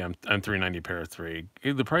of 3. I'm 390 pair of 3.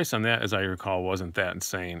 The price on that, as I recall, wasn't that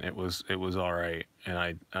insane. It was all right,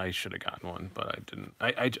 and I should have gotten one, but I didn't.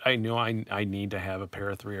 I knew I need to have a pair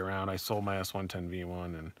of 3 around. I sold my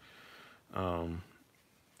S110V1, and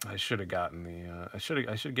I should have gotten the. I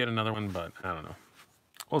should get another one, but I don't know.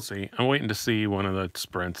 We'll see. I'm waiting to see one of the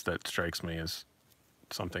sprints that strikes me as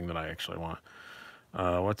something that I actually want.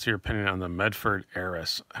 What's your opinion on the Medford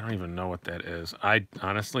Eris? I don't even know what that is. I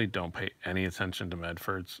honestly don't pay any attention to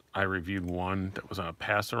Medfords. I reviewed one that was on a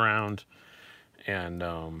pass around, and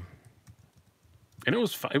it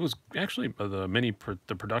was actually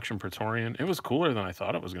the production Praetorian. It was cooler than I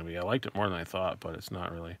thought it was going to be. I liked it more than I thought, but it's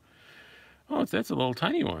not really. Oh, that's a little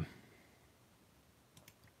tiny one.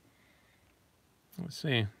 Let's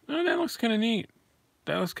see. Oh, that looks kind of neat.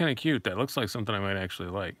 That looks kind of cute. That looks like something I might actually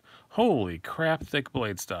like. Holy crap, thick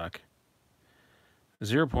blade stock.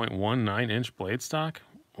 0.19 inch blade stock?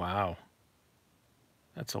 Wow.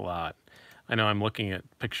 That's a lot. I know I'm looking at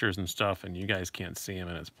pictures and stuff and you guys can't see them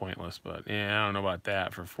and it's pointless, but yeah, I don't know about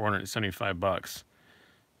that for 475 bucks.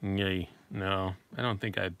 Yay. No, I don't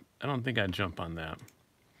think I'd jump on that.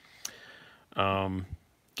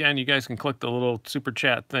 Again, you guys can click the little super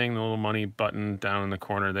chat thing, the little money button down in the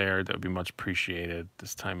corner there. That would be much appreciated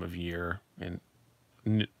this time of year. And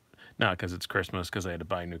not because it's Christmas, because I had to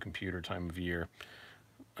buy a new computer time of year.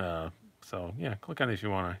 So, yeah, click on it if you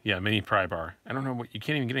want to. Yeah, mini pry bar. I don't know what, you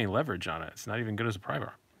can't even get any leverage on it. It's not even good as a pry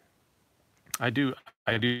bar. I do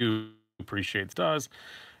appreciate it does.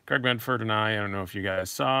 Greg Medford and I don't know if you guys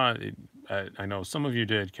saw it. I know some of you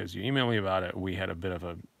did because you emailed me about it. We had a bit of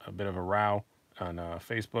a row on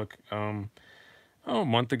Facebook a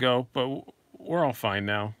month ago, but we're all fine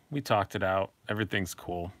now. We talked it out. Everything's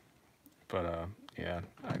cool. But yeah,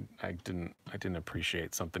 I didn't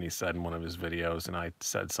appreciate something he said in one of his videos, and I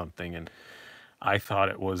said something, and I thought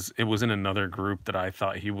it was in another group that I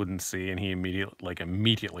thought he wouldn't see, and he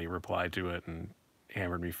immediately replied to it and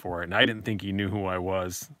hammered me for it. And I didn't think he knew who I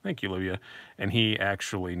was. Thank you, Olivia. And he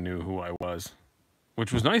actually knew who I was,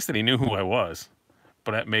 which was nice that he knew who I was.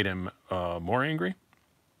 But that made him more angry.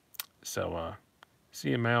 So,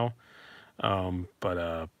 see you, Mal.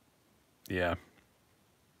 Yeah,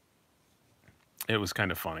 it was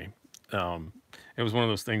kind of funny. It was one of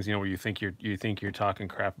those things, where you think you're talking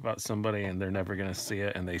crap about somebody and they're never gonna see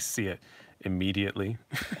it, and they see it immediately.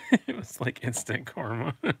 It was like instant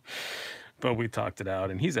karma. But we talked it out,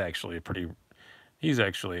 and he's actually a pretty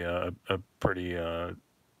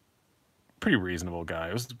reasonable guy.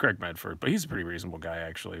 It was Greg Medford, but he's a pretty reasonable guy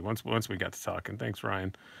actually. Once we got to talking, thanks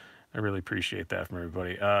Ryan. I really appreciate that from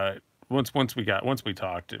everybody. Once we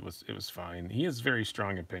talked, it was fine. He has very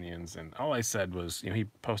strong opinions, and all I said was, he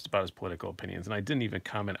posted about his political opinions, and I didn't even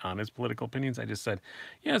comment on his political opinions. I just said,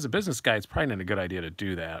 yeah, as a business guy, it's probably not a good idea to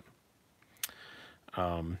do that.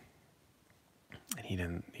 And he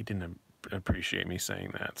didn't appreciate me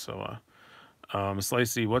saying that. So,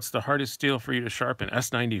 Slicey, what's the hardest steel for you to sharpen?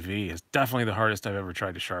 S90V is definitely the hardest I've ever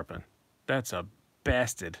tried to sharpen. That's a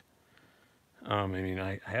bastard. I mean,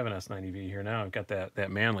 I have an S90V here now. I've got that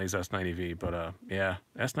Manley's S90V, but yeah,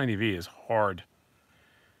 S90V is hard.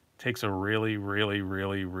 Takes a really, really,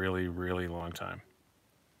 really, really, really long time.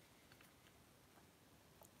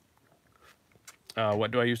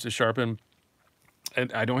 What do I use to sharpen?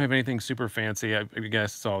 I don't have anything super fancy. I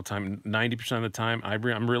guess it's all the time. 90% of the time,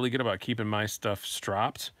 I'm really good about keeping my stuff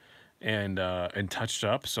stropped and touched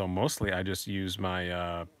up. So mostly, I just use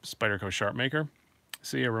my Spyderco Sharp Maker.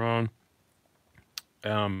 See you, Ramon.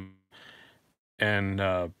 And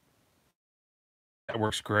that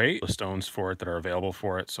works great. The stones for it that are available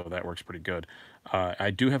for it, so that works pretty good.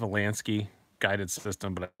 I do have a Lansky guided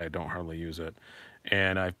system, but I don't hardly use it.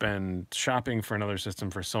 And I've been shopping for another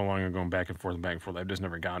system for so long and going back and forth and back and forth. I've just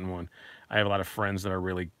never gotten one. I have a lot of friends that are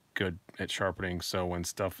really good at sharpening, so when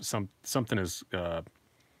something is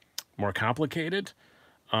more complicated,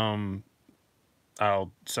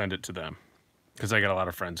 I'll send it to them, because I got a lot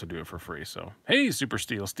of friends who do it for free. So, hey, Super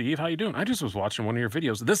Steel Steve, how you doing? I just was watching one of your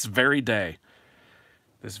videos this very day.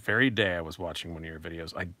 This very day, I was watching one of your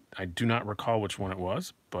videos. I do not recall which one it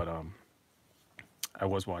was, but I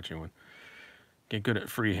was watching one. Get good at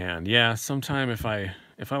freehand. Yeah, sometime if I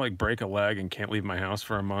like break a leg and can't leave my house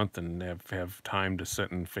for a month and have time to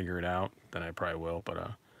sit and figure it out, then I probably will.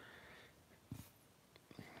 But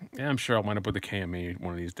yeah, I'm sure I'll wind up with a KME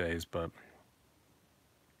one of these days. But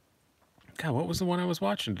God, what was the one I was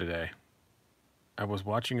watching today? I was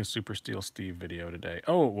watching a Super Steel Steve video today.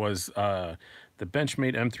 Oh, it was the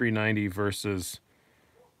Benchmade M390 versus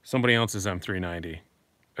somebody else's M390. I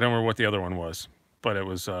don't remember what the other one was, but it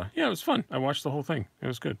was yeah, it was fun. I watched the whole thing. It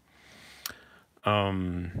was good.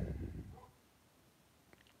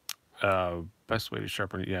 Best way to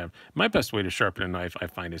sharpen it. Yeah, my best way to sharpen a knife, I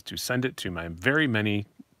find, is to send it to my very many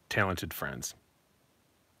talented friends.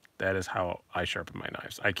 That is how I sharpen my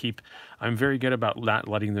knives. I'm very good about not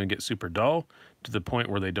letting them get super dull to the point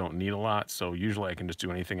where they don't need a lot. So usually I can just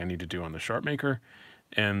do anything I need to do on the Sharp Maker.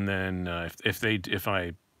 And then if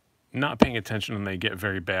I'm not paying attention and they get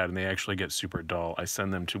very bad and they actually get super dull, I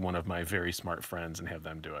send them to one of my very smart friends and have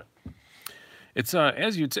them do it. It's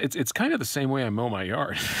it's kind of the same way I mow my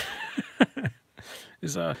yard. I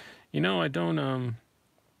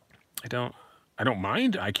don't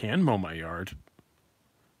mind. I can mow my yard.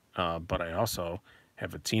 But I also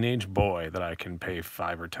have a teenage boy that I can pay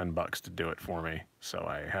 $5 or $10 to do it for me, so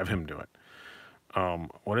I have him do it.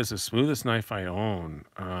 What is the smoothest knife I own?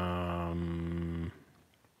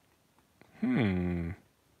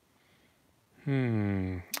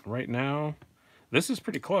 Right now, this is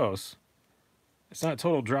pretty close. It's not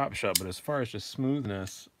total drop shot, but as far as just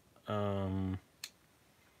smoothness, I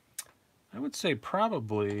would say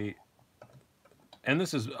probably. And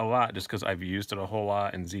this is a lot just because I've used it a whole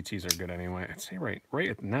lot, and ZTs are good anyway. I'd say right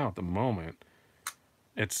now at the moment,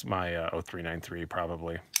 it's my 0393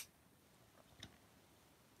 probably.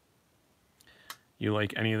 You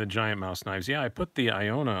like any of the giant mouse knives? Yeah, I put the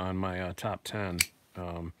Iona on my top 10.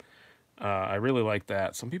 I really like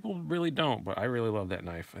that. Some people really don't, but I really love that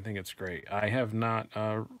knife. I think it's great. I have not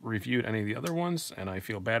reviewed any of the other ones, and I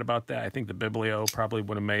feel bad about that. I think the Biblio probably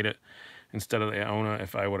would have made it instead of the Iona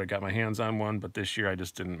if I would have got my hands on one, but this year I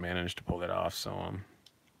just didn't manage to pull that off. So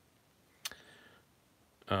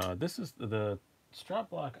this is the strap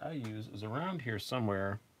block I use is around here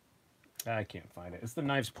somewhere. I can't find it. It's the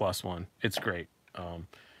Knives Plus one. It's great.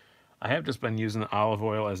 I have just been using the olive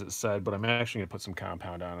oil as it said, but I'm actually gonna put some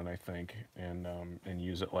compound on it, I think, and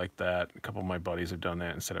use it like that. A couple of my buddies have done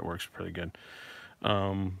that and said it works pretty good.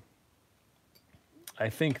 I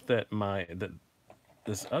think that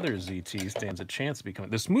this other ZT stands a chance to become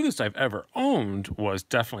the smoothest I've ever owned. Was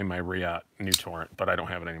definitely my Riot New Torrent, but I don't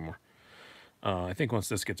have it anymore. I think once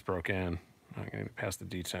this gets broken, I'm going to pass the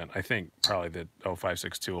D10. I think probably the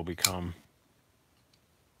 0562 will become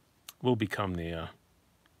will become the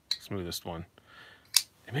smoothest one.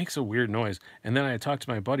 It makes a weird noise. And then I talked to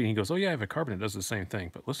my buddy, and he goes, oh, yeah, I have a carbon. It does the same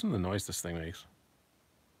thing. But listen to the noise this thing makes.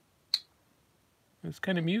 It's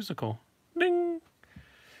kind of musical. Ding!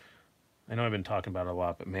 I know I've been talking about it a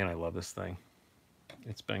lot, but man, I love this thing.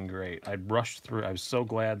 It's been great. I rushed through. I was so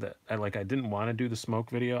glad that I didn't want to do the smoke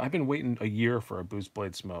video. I've been waiting a year for a Boost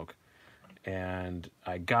Blade smoke, and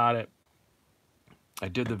I got it. I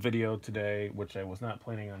did the video today, which I was not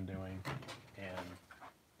planning on doing, and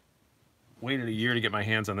waited a year to get my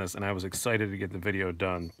hands on this, and I was excited to get the video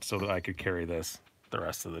done so that I could carry this the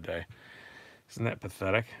rest of the day. Isn't that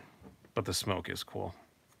pathetic? But the smoke is cool.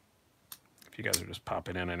 If you guys are just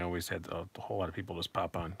popping in, I know we've had a whole lot of people just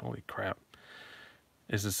pop on. Holy crap.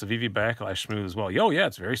 Is the Civivi backlash smooth as well? Yo, yeah,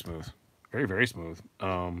 it's very smooth. Very, very smooth.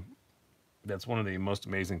 That's one of the most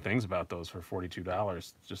amazing things about those for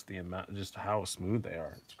 $42. Just the amount, just how smooth they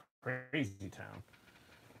are. It's crazy town.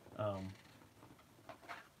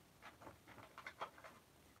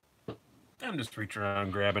 I'm just reaching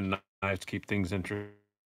around grabbing knives to keep things interesting.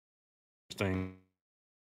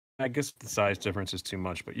 I guess the size difference is too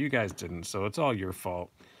much, but you guys didn't, so it's all your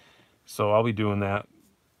fault. So I'll be doing that.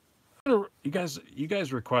 You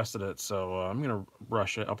guys requested it, so I'm gonna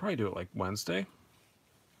rush it. I'll probably do it like Wednesday.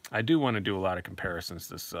 I do want to do a lot of comparisons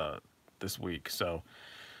this week, so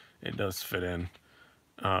it does fit in.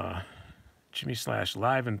 Jimmy /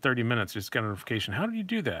 live in 30 minutes. Just got a notification. How do you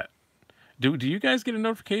do that? Do you guys get a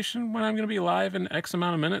notification when I'm going to be live in X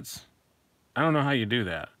amount of minutes? I don't know how you do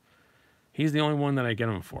that. He's the only one that I get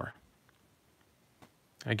him for.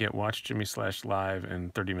 I get watch Jimmy / live in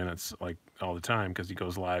 30 minutes like all the time because he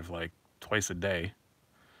goes live like twice a day.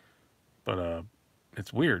 But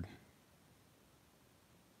it's weird.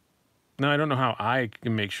 Now I don't know how I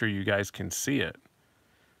can make sure you guys can see it.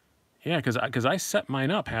 Yeah, because I set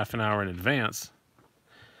mine up half an hour in advance.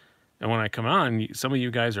 And when I come on, some of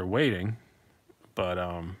you guys are waiting. But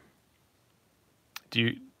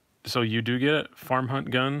so you do get it, Farm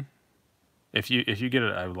Hunt Gun? If you get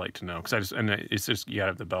it, I would like to know, because it's just you gotta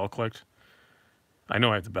have the bell clicked. I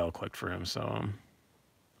know I have the bell clicked for him, so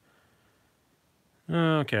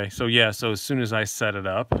okay. So yeah, so as soon as I set it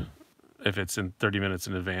up, if it's in 30 minutes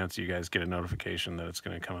in advance, you guys get a notification that it's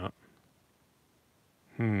gonna come up.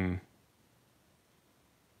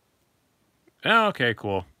 Oh, okay,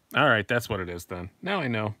 cool. All right, that's what it is then. Now I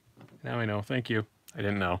know. Now I know. Thank you. I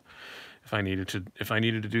didn't know if I needed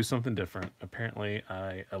to do something different. Apparently,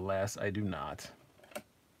 alas, I do not.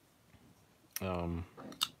 And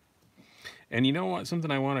you know what?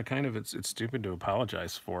 Something I want to kind of, it's stupid to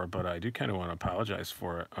apologize for, but I do kind of want to apologize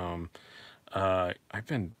for it. I've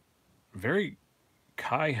been very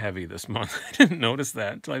Kai heavy this month. I didn't notice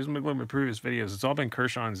that until I just looked at my previous videos. It's all been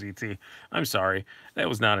Kershaw and ZT. I'm sorry. That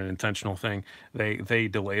was not an intentional thing. They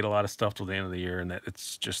delayed a lot of stuff till the end of the year, and that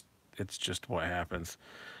it's just what happens.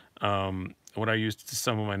 What I used to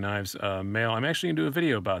some of my knives, mail. I'm actually gonna do a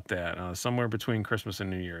video about that somewhere between Christmas and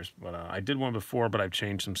New Year's. But I did one before, but I've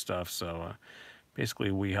changed some stuff. So basically,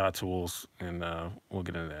 WeHa tools, and we'll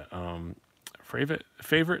get into that.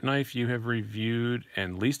 Favorite knife you have reviewed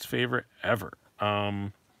and least favorite ever.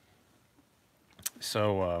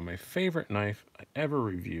 So my favorite knife I ever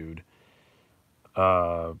reviewed.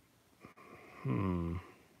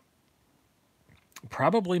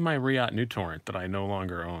 Probably my Riot New Torrent that I no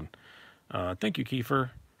longer own. Thank you, Kiefer.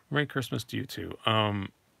 Merry Christmas to you too.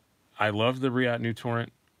 I love the Riot New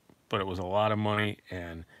Torrent, but it was a lot of money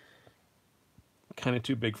and kind of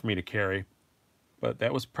too big for me to carry. But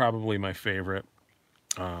that was probably my favorite.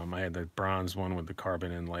 I had the bronze one with the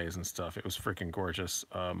carbon inlays and stuff. It was freaking gorgeous.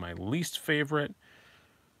 My least favorite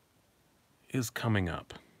is coming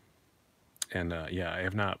up, and yeah, I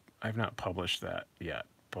have not published that yet.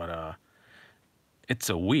 But it's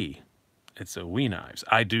a Wii. It's a Wii knives.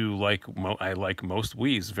 I do like I like most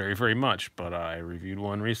Wiis very, very much, but I reviewed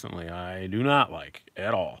one recently I do not like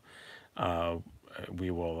at all.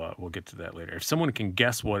 We'll get to that later. If someone can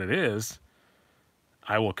guess what it is,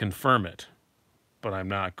 I will confirm it. But I'm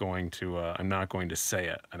not going to say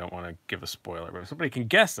it. I don't want to give a spoiler. But if somebody can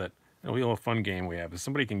guess it, it'll be a little fun game we have. If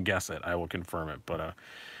somebody can guess it, I will confirm it. But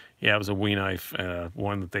yeah, it was a Wii knife,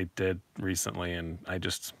 one that they did recently, and I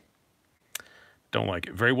just don't like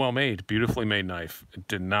it. Very well made, beautifully made knife.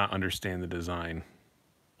 Did not understand the design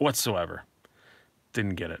whatsoever.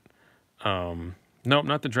 Didn't get it. Nope,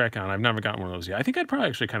 not the Dracon. I've never gotten one of those yet. I think I'd probably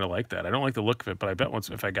actually kind of like that. I don't like the look of it, but I bet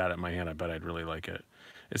once if I got it in my hand, I bet I'd really like it.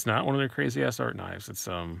 It's not one of their crazy ass art knives. It's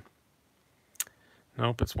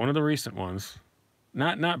nope, it's one of the recent ones.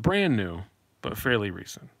 Not brand new, but fairly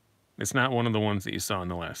recent. It's not one of the ones that you saw in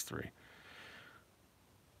the last three.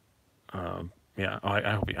 Yeah, Yeah, oh,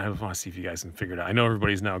 I want to see if you guys can figure it out. I know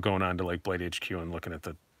everybody's now going on to like Blade HQ and looking at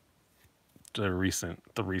the recent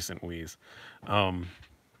Wii's.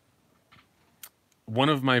 One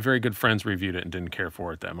of my very good friends reviewed it and didn't care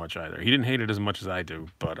for it that much either. He didn't hate it as much as I do,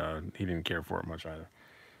 but he didn't care for it much either.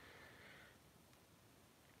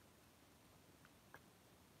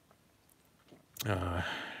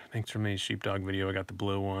 Thanks for Mini Sheepdog video. I got the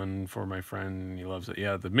blue one for my friend. He loves it.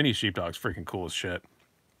 Yeah, the Mini Sheepdog's freaking cool as shit.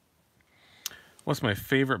 What's my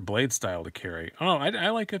favorite blade style to carry? Oh, I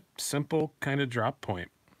like a simple kind of drop point.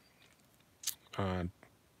 I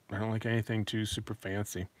don't like anything too super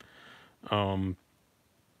fancy. No,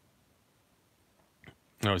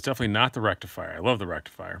 it's definitely not the rectifier. I love the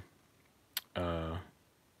rectifier. I've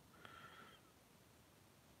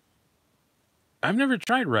never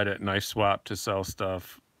tried Reddit knife swap to sell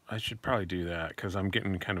stuff. I should probably do that because I'm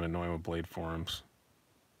getting kind of annoyed with blade forums.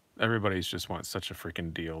 Everybody's just wants such a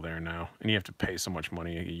freaking deal there now, and you have to pay so much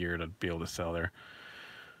money a year to be able to sell there.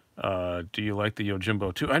 Do you like the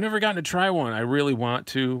Yojimbo too? I've never gotten to try one. I really want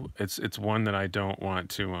to. It's one that I don't want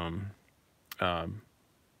to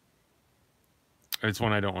it's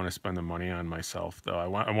one I don't want to spend the money on myself though. I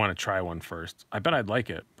want to try one first. I bet I'd like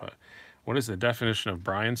it, but what is the definition of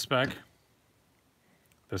Brian spec?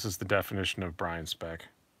 This is the definition of Brian spec.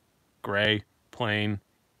 Gray, plain,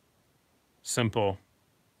 simple.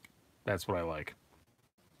 That's what I like.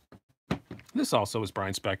 This also is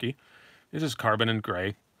Brian specky. This is carbon and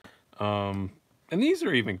gray. And these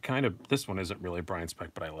are even kind of, this one isn't really Brian spec,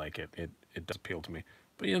 but I like it. It does appeal to me.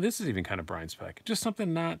 But yeah, this is even kind of Brian spec. Just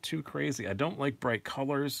something not too crazy. I don't like bright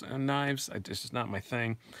colors and knives. It's just not my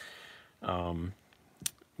thing. Wii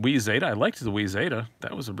Zeta. I liked the Wii Zeta.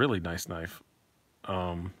 That was a really nice knife.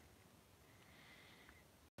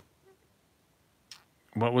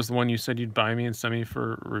 What was the one you said you'd buy me and send me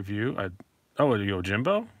for review? Oh, a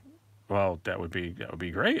Yojimbo? Well, that would be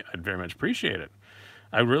great. I'd very much appreciate it.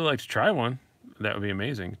 I'd really like to try one. That would be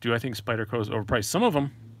amazing. Do I think Spyderco is overpriced? Some of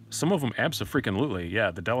them abso-freaking-lutely.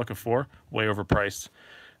 Yeah, the Delica 4, way overpriced.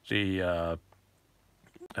 The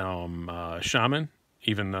Shaman,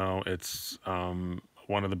 even though it's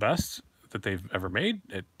one of the best that they've ever made,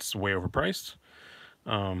 it's way overpriced.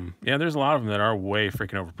 Yeah, there's a lot of them that are way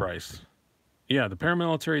freaking overpriced. Yeah, the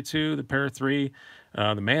Paramilitary 2, the Para 3,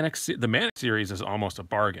 the Manic series is almost a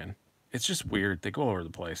bargain. It's just weird. They go all over the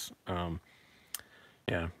place.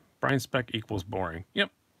 Yeah, Brian spec equals boring. Yep.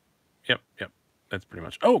 That's pretty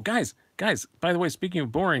much. Oh, guys, by the way, speaking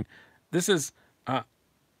of boring, this is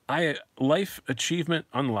life achievement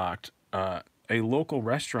unlocked. A local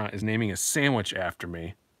restaurant is naming a sandwich after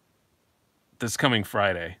me this coming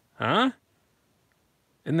Friday. Huh?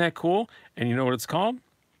 Isn't that cool? And you know what it's called?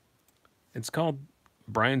 It's called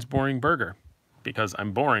Brian's Boring Burger, because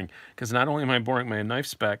I'm boring. Because not only am I boring my knife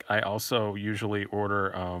spec, I also usually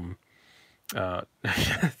order.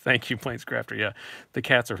 Thank you, Plains Crafter. Yeah, the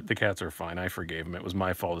cats are fine. I forgave them. It was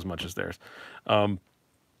my fault as much as theirs. But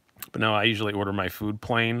no, I usually order my food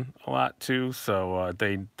plain a lot too. So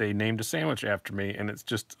they named a sandwich after me, and it's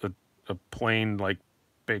just a plain like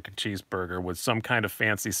bacon cheeseburger with some kind of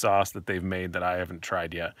fancy sauce that they've made that I haven't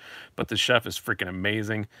tried yet. But the chef is freaking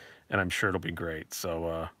amazing, and I'm sure it'll be great.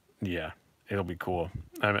 So yeah, it'll be cool.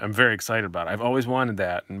 I'm very excited about it. I've always wanted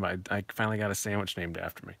that, and I finally got a sandwich named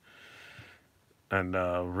after me, and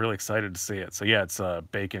really excited to see it. So yeah, it's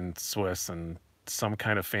bacon Swiss and some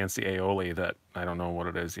kind of fancy aioli that I don't know what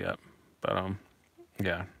it is yet. But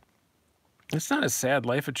yeah, it's not a sad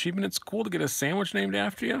life achievement. It's cool to get a sandwich named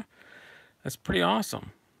after you. That's pretty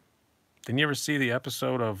awesome. Didn't you ever see the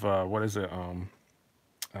episode of what is it?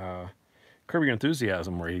 Curb Your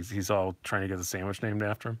Enthusiasm, where he's all trying to get the sandwich named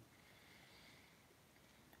after him.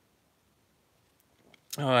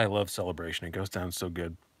 Oh, I love Celebration. It goes down so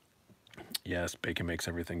good. Yes, bacon makes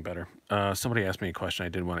everything better. Somebody asked me a question I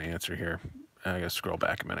did want to answer here. I gotta scroll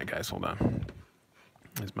back a minute, guys. Hold on.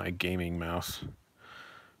 There's my gaming mouse.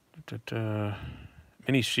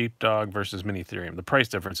 Mini Sheepdog versus Mini Ethereum. The price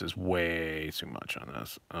difference is way too much on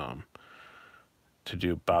this.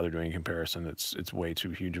 To bother doing a comparison, it's way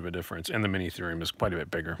too huge of a difference. And the Mini Ethereum is quite a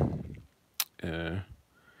bit bigger. What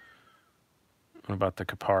about the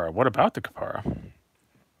Kapara? What about the Kapara?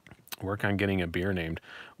 Work on getting a beer named.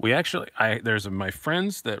 We actually, there's my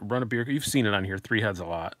friends that run a beer. You've seen it on here, Three Heads a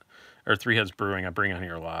lot, or Three Heads Brewing. I bring on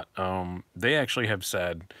here a lot. They actually have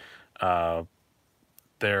said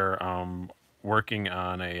they're working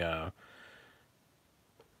on a,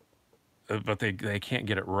 but they can't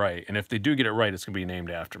get it right. And if they do get it right, it's gonna be named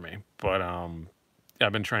after me. But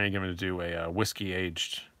I've been trying to get them to do a whiskey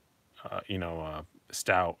aged,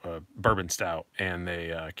 stout, bourbon stout, and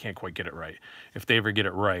they can't quite get it right. If they ever get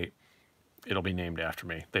it right, it'll be named after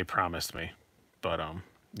me. They promised me. But,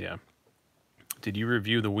 yeah. Did you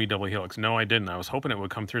review the WeDouble Helix? No, I didn't. I was hoping it would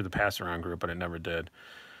come through the pass-around group, but it never did.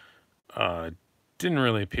 Didn't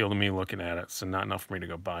really appeal to me looking at it, so not enough for me to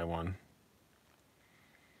go buy one.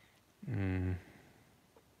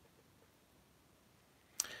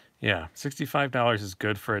 Yeah, $65 is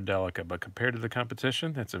good for a Delica, but compared to the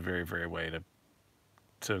competition, that's a very, very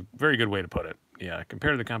it's a very good way to put it. Yeah,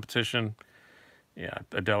 compared to the competition, yeah,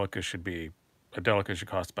 a Delica should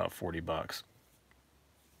cost about $40,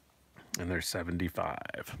 and they're $75.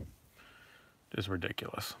 Just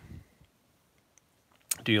ridiculous.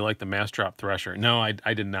 Do you like the Mass Drop Thresher? No,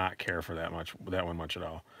 I did not care for that one much at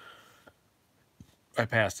all. I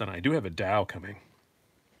passed on. I do have a Dow coming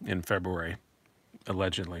in February,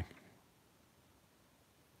 allegedly.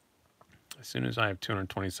 As soon as I have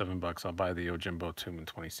 $227, I'll buy the Ojimbo Tumen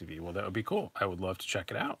 20 CV. Well, that would be cool. I would love to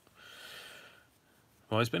check it out.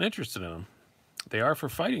 I've always been interested in them. They are for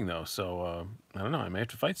fighting though, so I don't know. I may have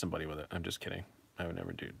to fight somebody with it. I'm just kidding. I would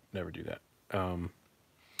never do that.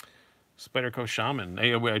 Spyderco Shaman.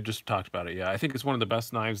 I just talked about it. Yeah, I think it's one of the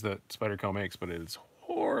best knives that Spyderco makes, but it's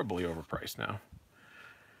horribly overpriced now.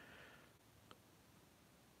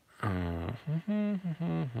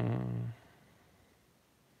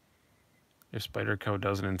 If Spyderco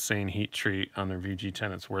does an insane heat treat on their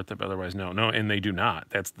VG10, it's worth it, but otherwise no. No, and they do not.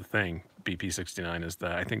 That's the thing. BP69 is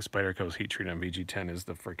I think Spyderco's heat treat on VG10 is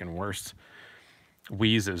the freaking worst.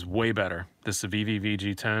 Wheeze is way better. The Civivi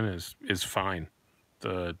VG10 is fine.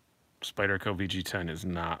 The Spyderco VG10 is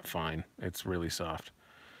not fine. It's really soft.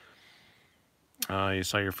 You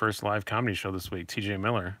saw your first live comedy show this week, TJ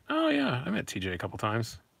Miller. Oh yeah, I met TJ a couple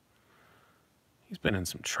times. He's been in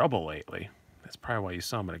some trouble lately. That's probably why you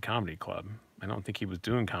saw him at a comedy club. I don't think he was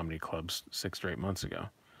doing comedy clubs 6 or 8 months ago.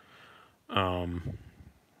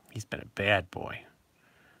 He's been a bad boy.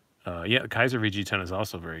 Yeah, the Kaiser VG10 is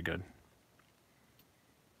also very good.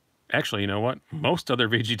 Actually, you know what? Most other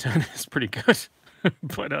VG10 is pretty good.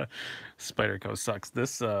 But Spyderco sucks.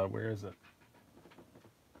 This, where is it?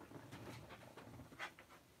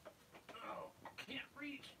 Oh, can't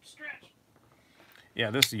reach. Stretch.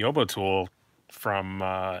 Yeah, this Yobo tool from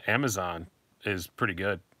Amazon is pretty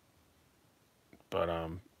good. But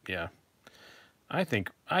yeah. I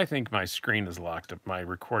think my screen is locked up. My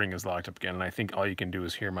recording is locked up again, and I think all you can do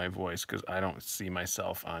is hear my voice because I don't see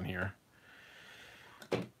myself on here.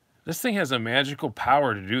 This thing has a magical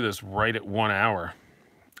power to do this right at 1 hour.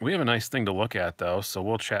 We have a nice thing to look at, though, so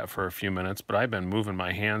we'll chat for a few minutes, but I've been moving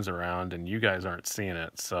my hands around, and you guys aren't seeing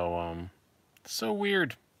it, so, so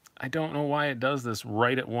weird. I don't know why it does this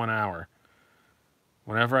right at 1 hour.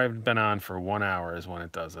 Whenever I've been on for 1 hour is when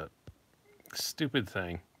it does it. Stupid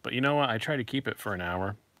thing. But you know what? I try to keep it for an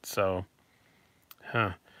hour, so,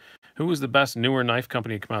 Who was the best newer knife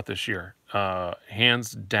company to come out this year?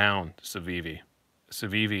 Hands down, Civivi.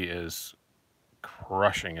 Civivi is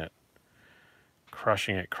crushing it.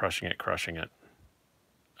 Crushing it.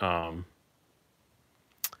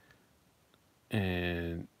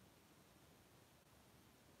 And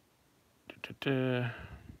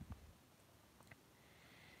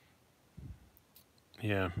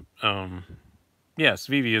yeah, yeah,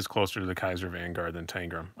 Civivi is closer to the Kaiser Vanguard than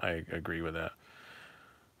Tangram. I agree with that.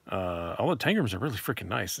 All the Tangrams are really freaking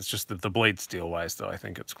nice. It's just that the blade steel wise, though, I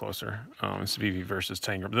think it's closer. Civivi versus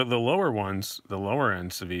Tangram. The lower ones, the lower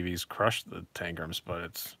end Civivis crush the Tangrams,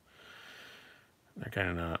 but they're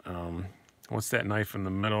kind of not. What's that knife in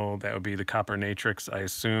the middle? That would be the Copper Natrix, I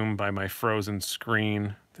assume, by my frozen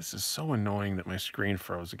screen. This is so annoying that my screen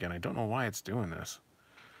froze again. I don't know why it's doing this.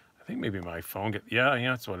 I think maybe my phone yeah,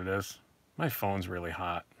 that's what it is. My phone's really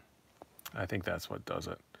hot. I think that's what does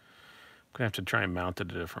it. I'm going to have to try and mount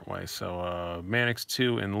it a different way. So, Manix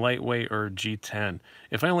 2 in lightweight or G10.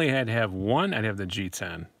 If I only had to have one, I'd have the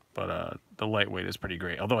G10. But the lightweight is pretty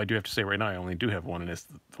great. Although I do have to say right now, I only do have one, and it's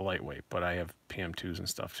the lightweight. But I have PM2s and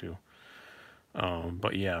stuff, too.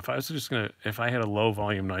 But yeah, if I had a low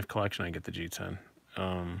volume knife collection, I'd get the G10.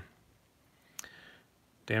 Damn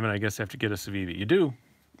it, I guess I have to get a Civivi. You do.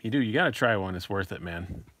 You got to try one. It's worth it,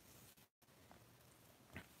 man.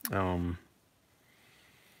 I'm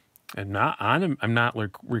not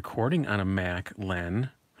recording on a Mac, Len.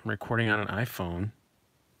 I'm recording on an iPhone,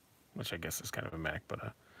 which I guess is kind of a Mac,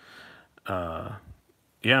 but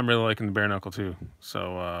yeah, I'm really liking the bare knuckle too.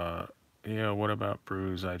 So yeah, what about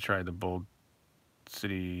Brews? I tried the Bold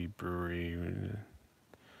City Brewery.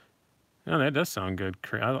 No, that does sound good.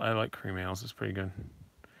 I like cream ales. It's pretty good.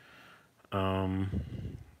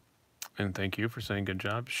 And thank you for saying good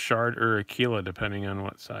job. Shard or Aquila, depending on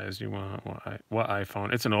what size you want. What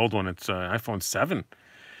iPhone? It's an old one. It's iPhone 7.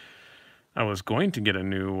 I was going to get a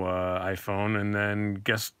new iPhone, and then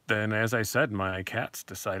as I said, my cats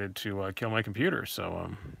decided to kill my computer.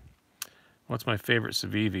 So, what's my favorite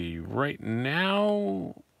Civivi right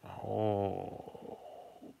now? Oh,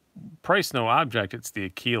 price no object. It's the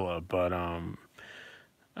Aquila, but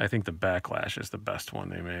I think the Backlash is the best one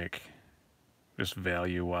they make, just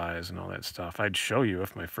value-wise and all that stuff. I'd show you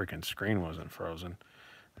if my freaking screen wasn't frozen.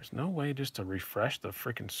 There's no way just to refresh the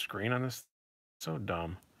freaking screen on this. So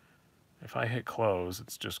dumb. If I hit close,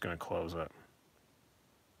 it's just going to close it.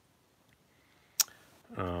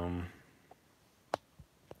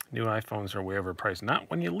 New iPhones are way overpriced.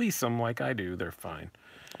 Not when you lease them like I do. They're fine.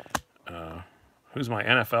 Who's my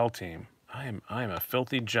NFL team? I am a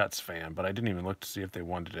filthy Jets fan, but I didn't even look to see if they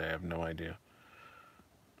won today. I have no idea.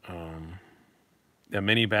 A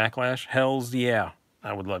mini Backlash? Hells yeah.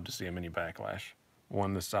 I would love to see a mini Backlash.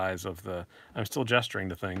 One the size of the... I'm still gesturing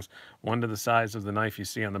to things. One to the size of the knife you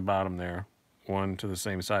see on the bottom there. One to the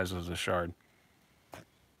same size as the Shard.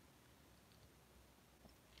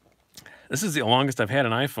 This is the longest I've had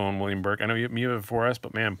an iPhone, William Burke. I know you have a 4S,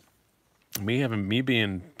 but man, me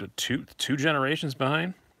being two generations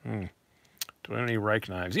behind. Do I have any Reich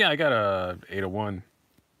knives? Yeah, I got a 801.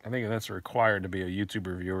 I think that's required to be a YouTube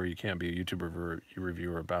reviewer. You can't be a YouTube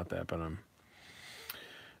reviewer about that, but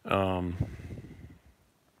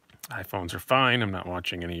iPhones are fine. I'm not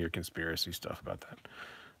watching any of your conspiracy stuff about that.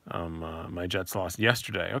 My Jets lost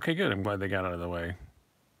yesterday. Okay, good. I'm glad they got out of the way.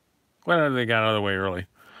 Glad they got out of the way early.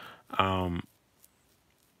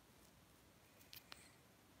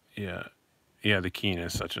 Yeah, the Keen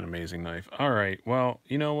is such an amazing knife. All right, well,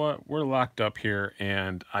 you know what? We're locked up here,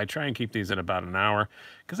 and I try and keep these at about an hour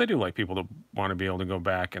because I do like people to want to be able to go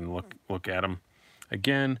back and look at them.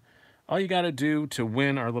 Again, all you got to do to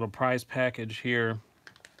win our little prize package here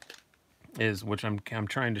is, which I'm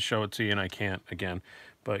trying to show it to you, and I can't again,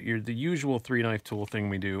 but you're the usual 3-knife tool thing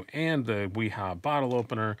we do, and the WeHa bottle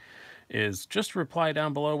opener is just reply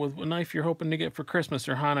down below with what knife you're hoping to get for Christmas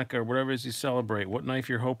or Hanukkah or whatever it is you celebrate, what knife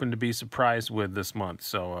you're hoping to be surprised with this month.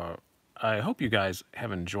 So I hope you guys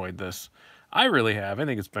have enjoyed this. I really have. I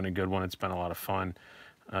think it's been a good one. It's been a lot of fun,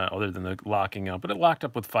 other than the locking up. But it locked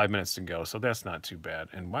up with 5 minutes to go, so that's not too bad.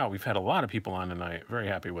 And wow, we've had a lot of people on tonight. Very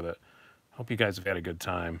happy with it. Hope you guys have had a good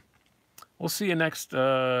time. We'll see you next...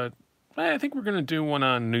 I think we're going to do one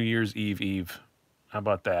on New Year's Eve. How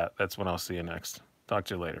about that? That's when I'll see you next. Talk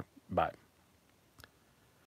to you later. Bye.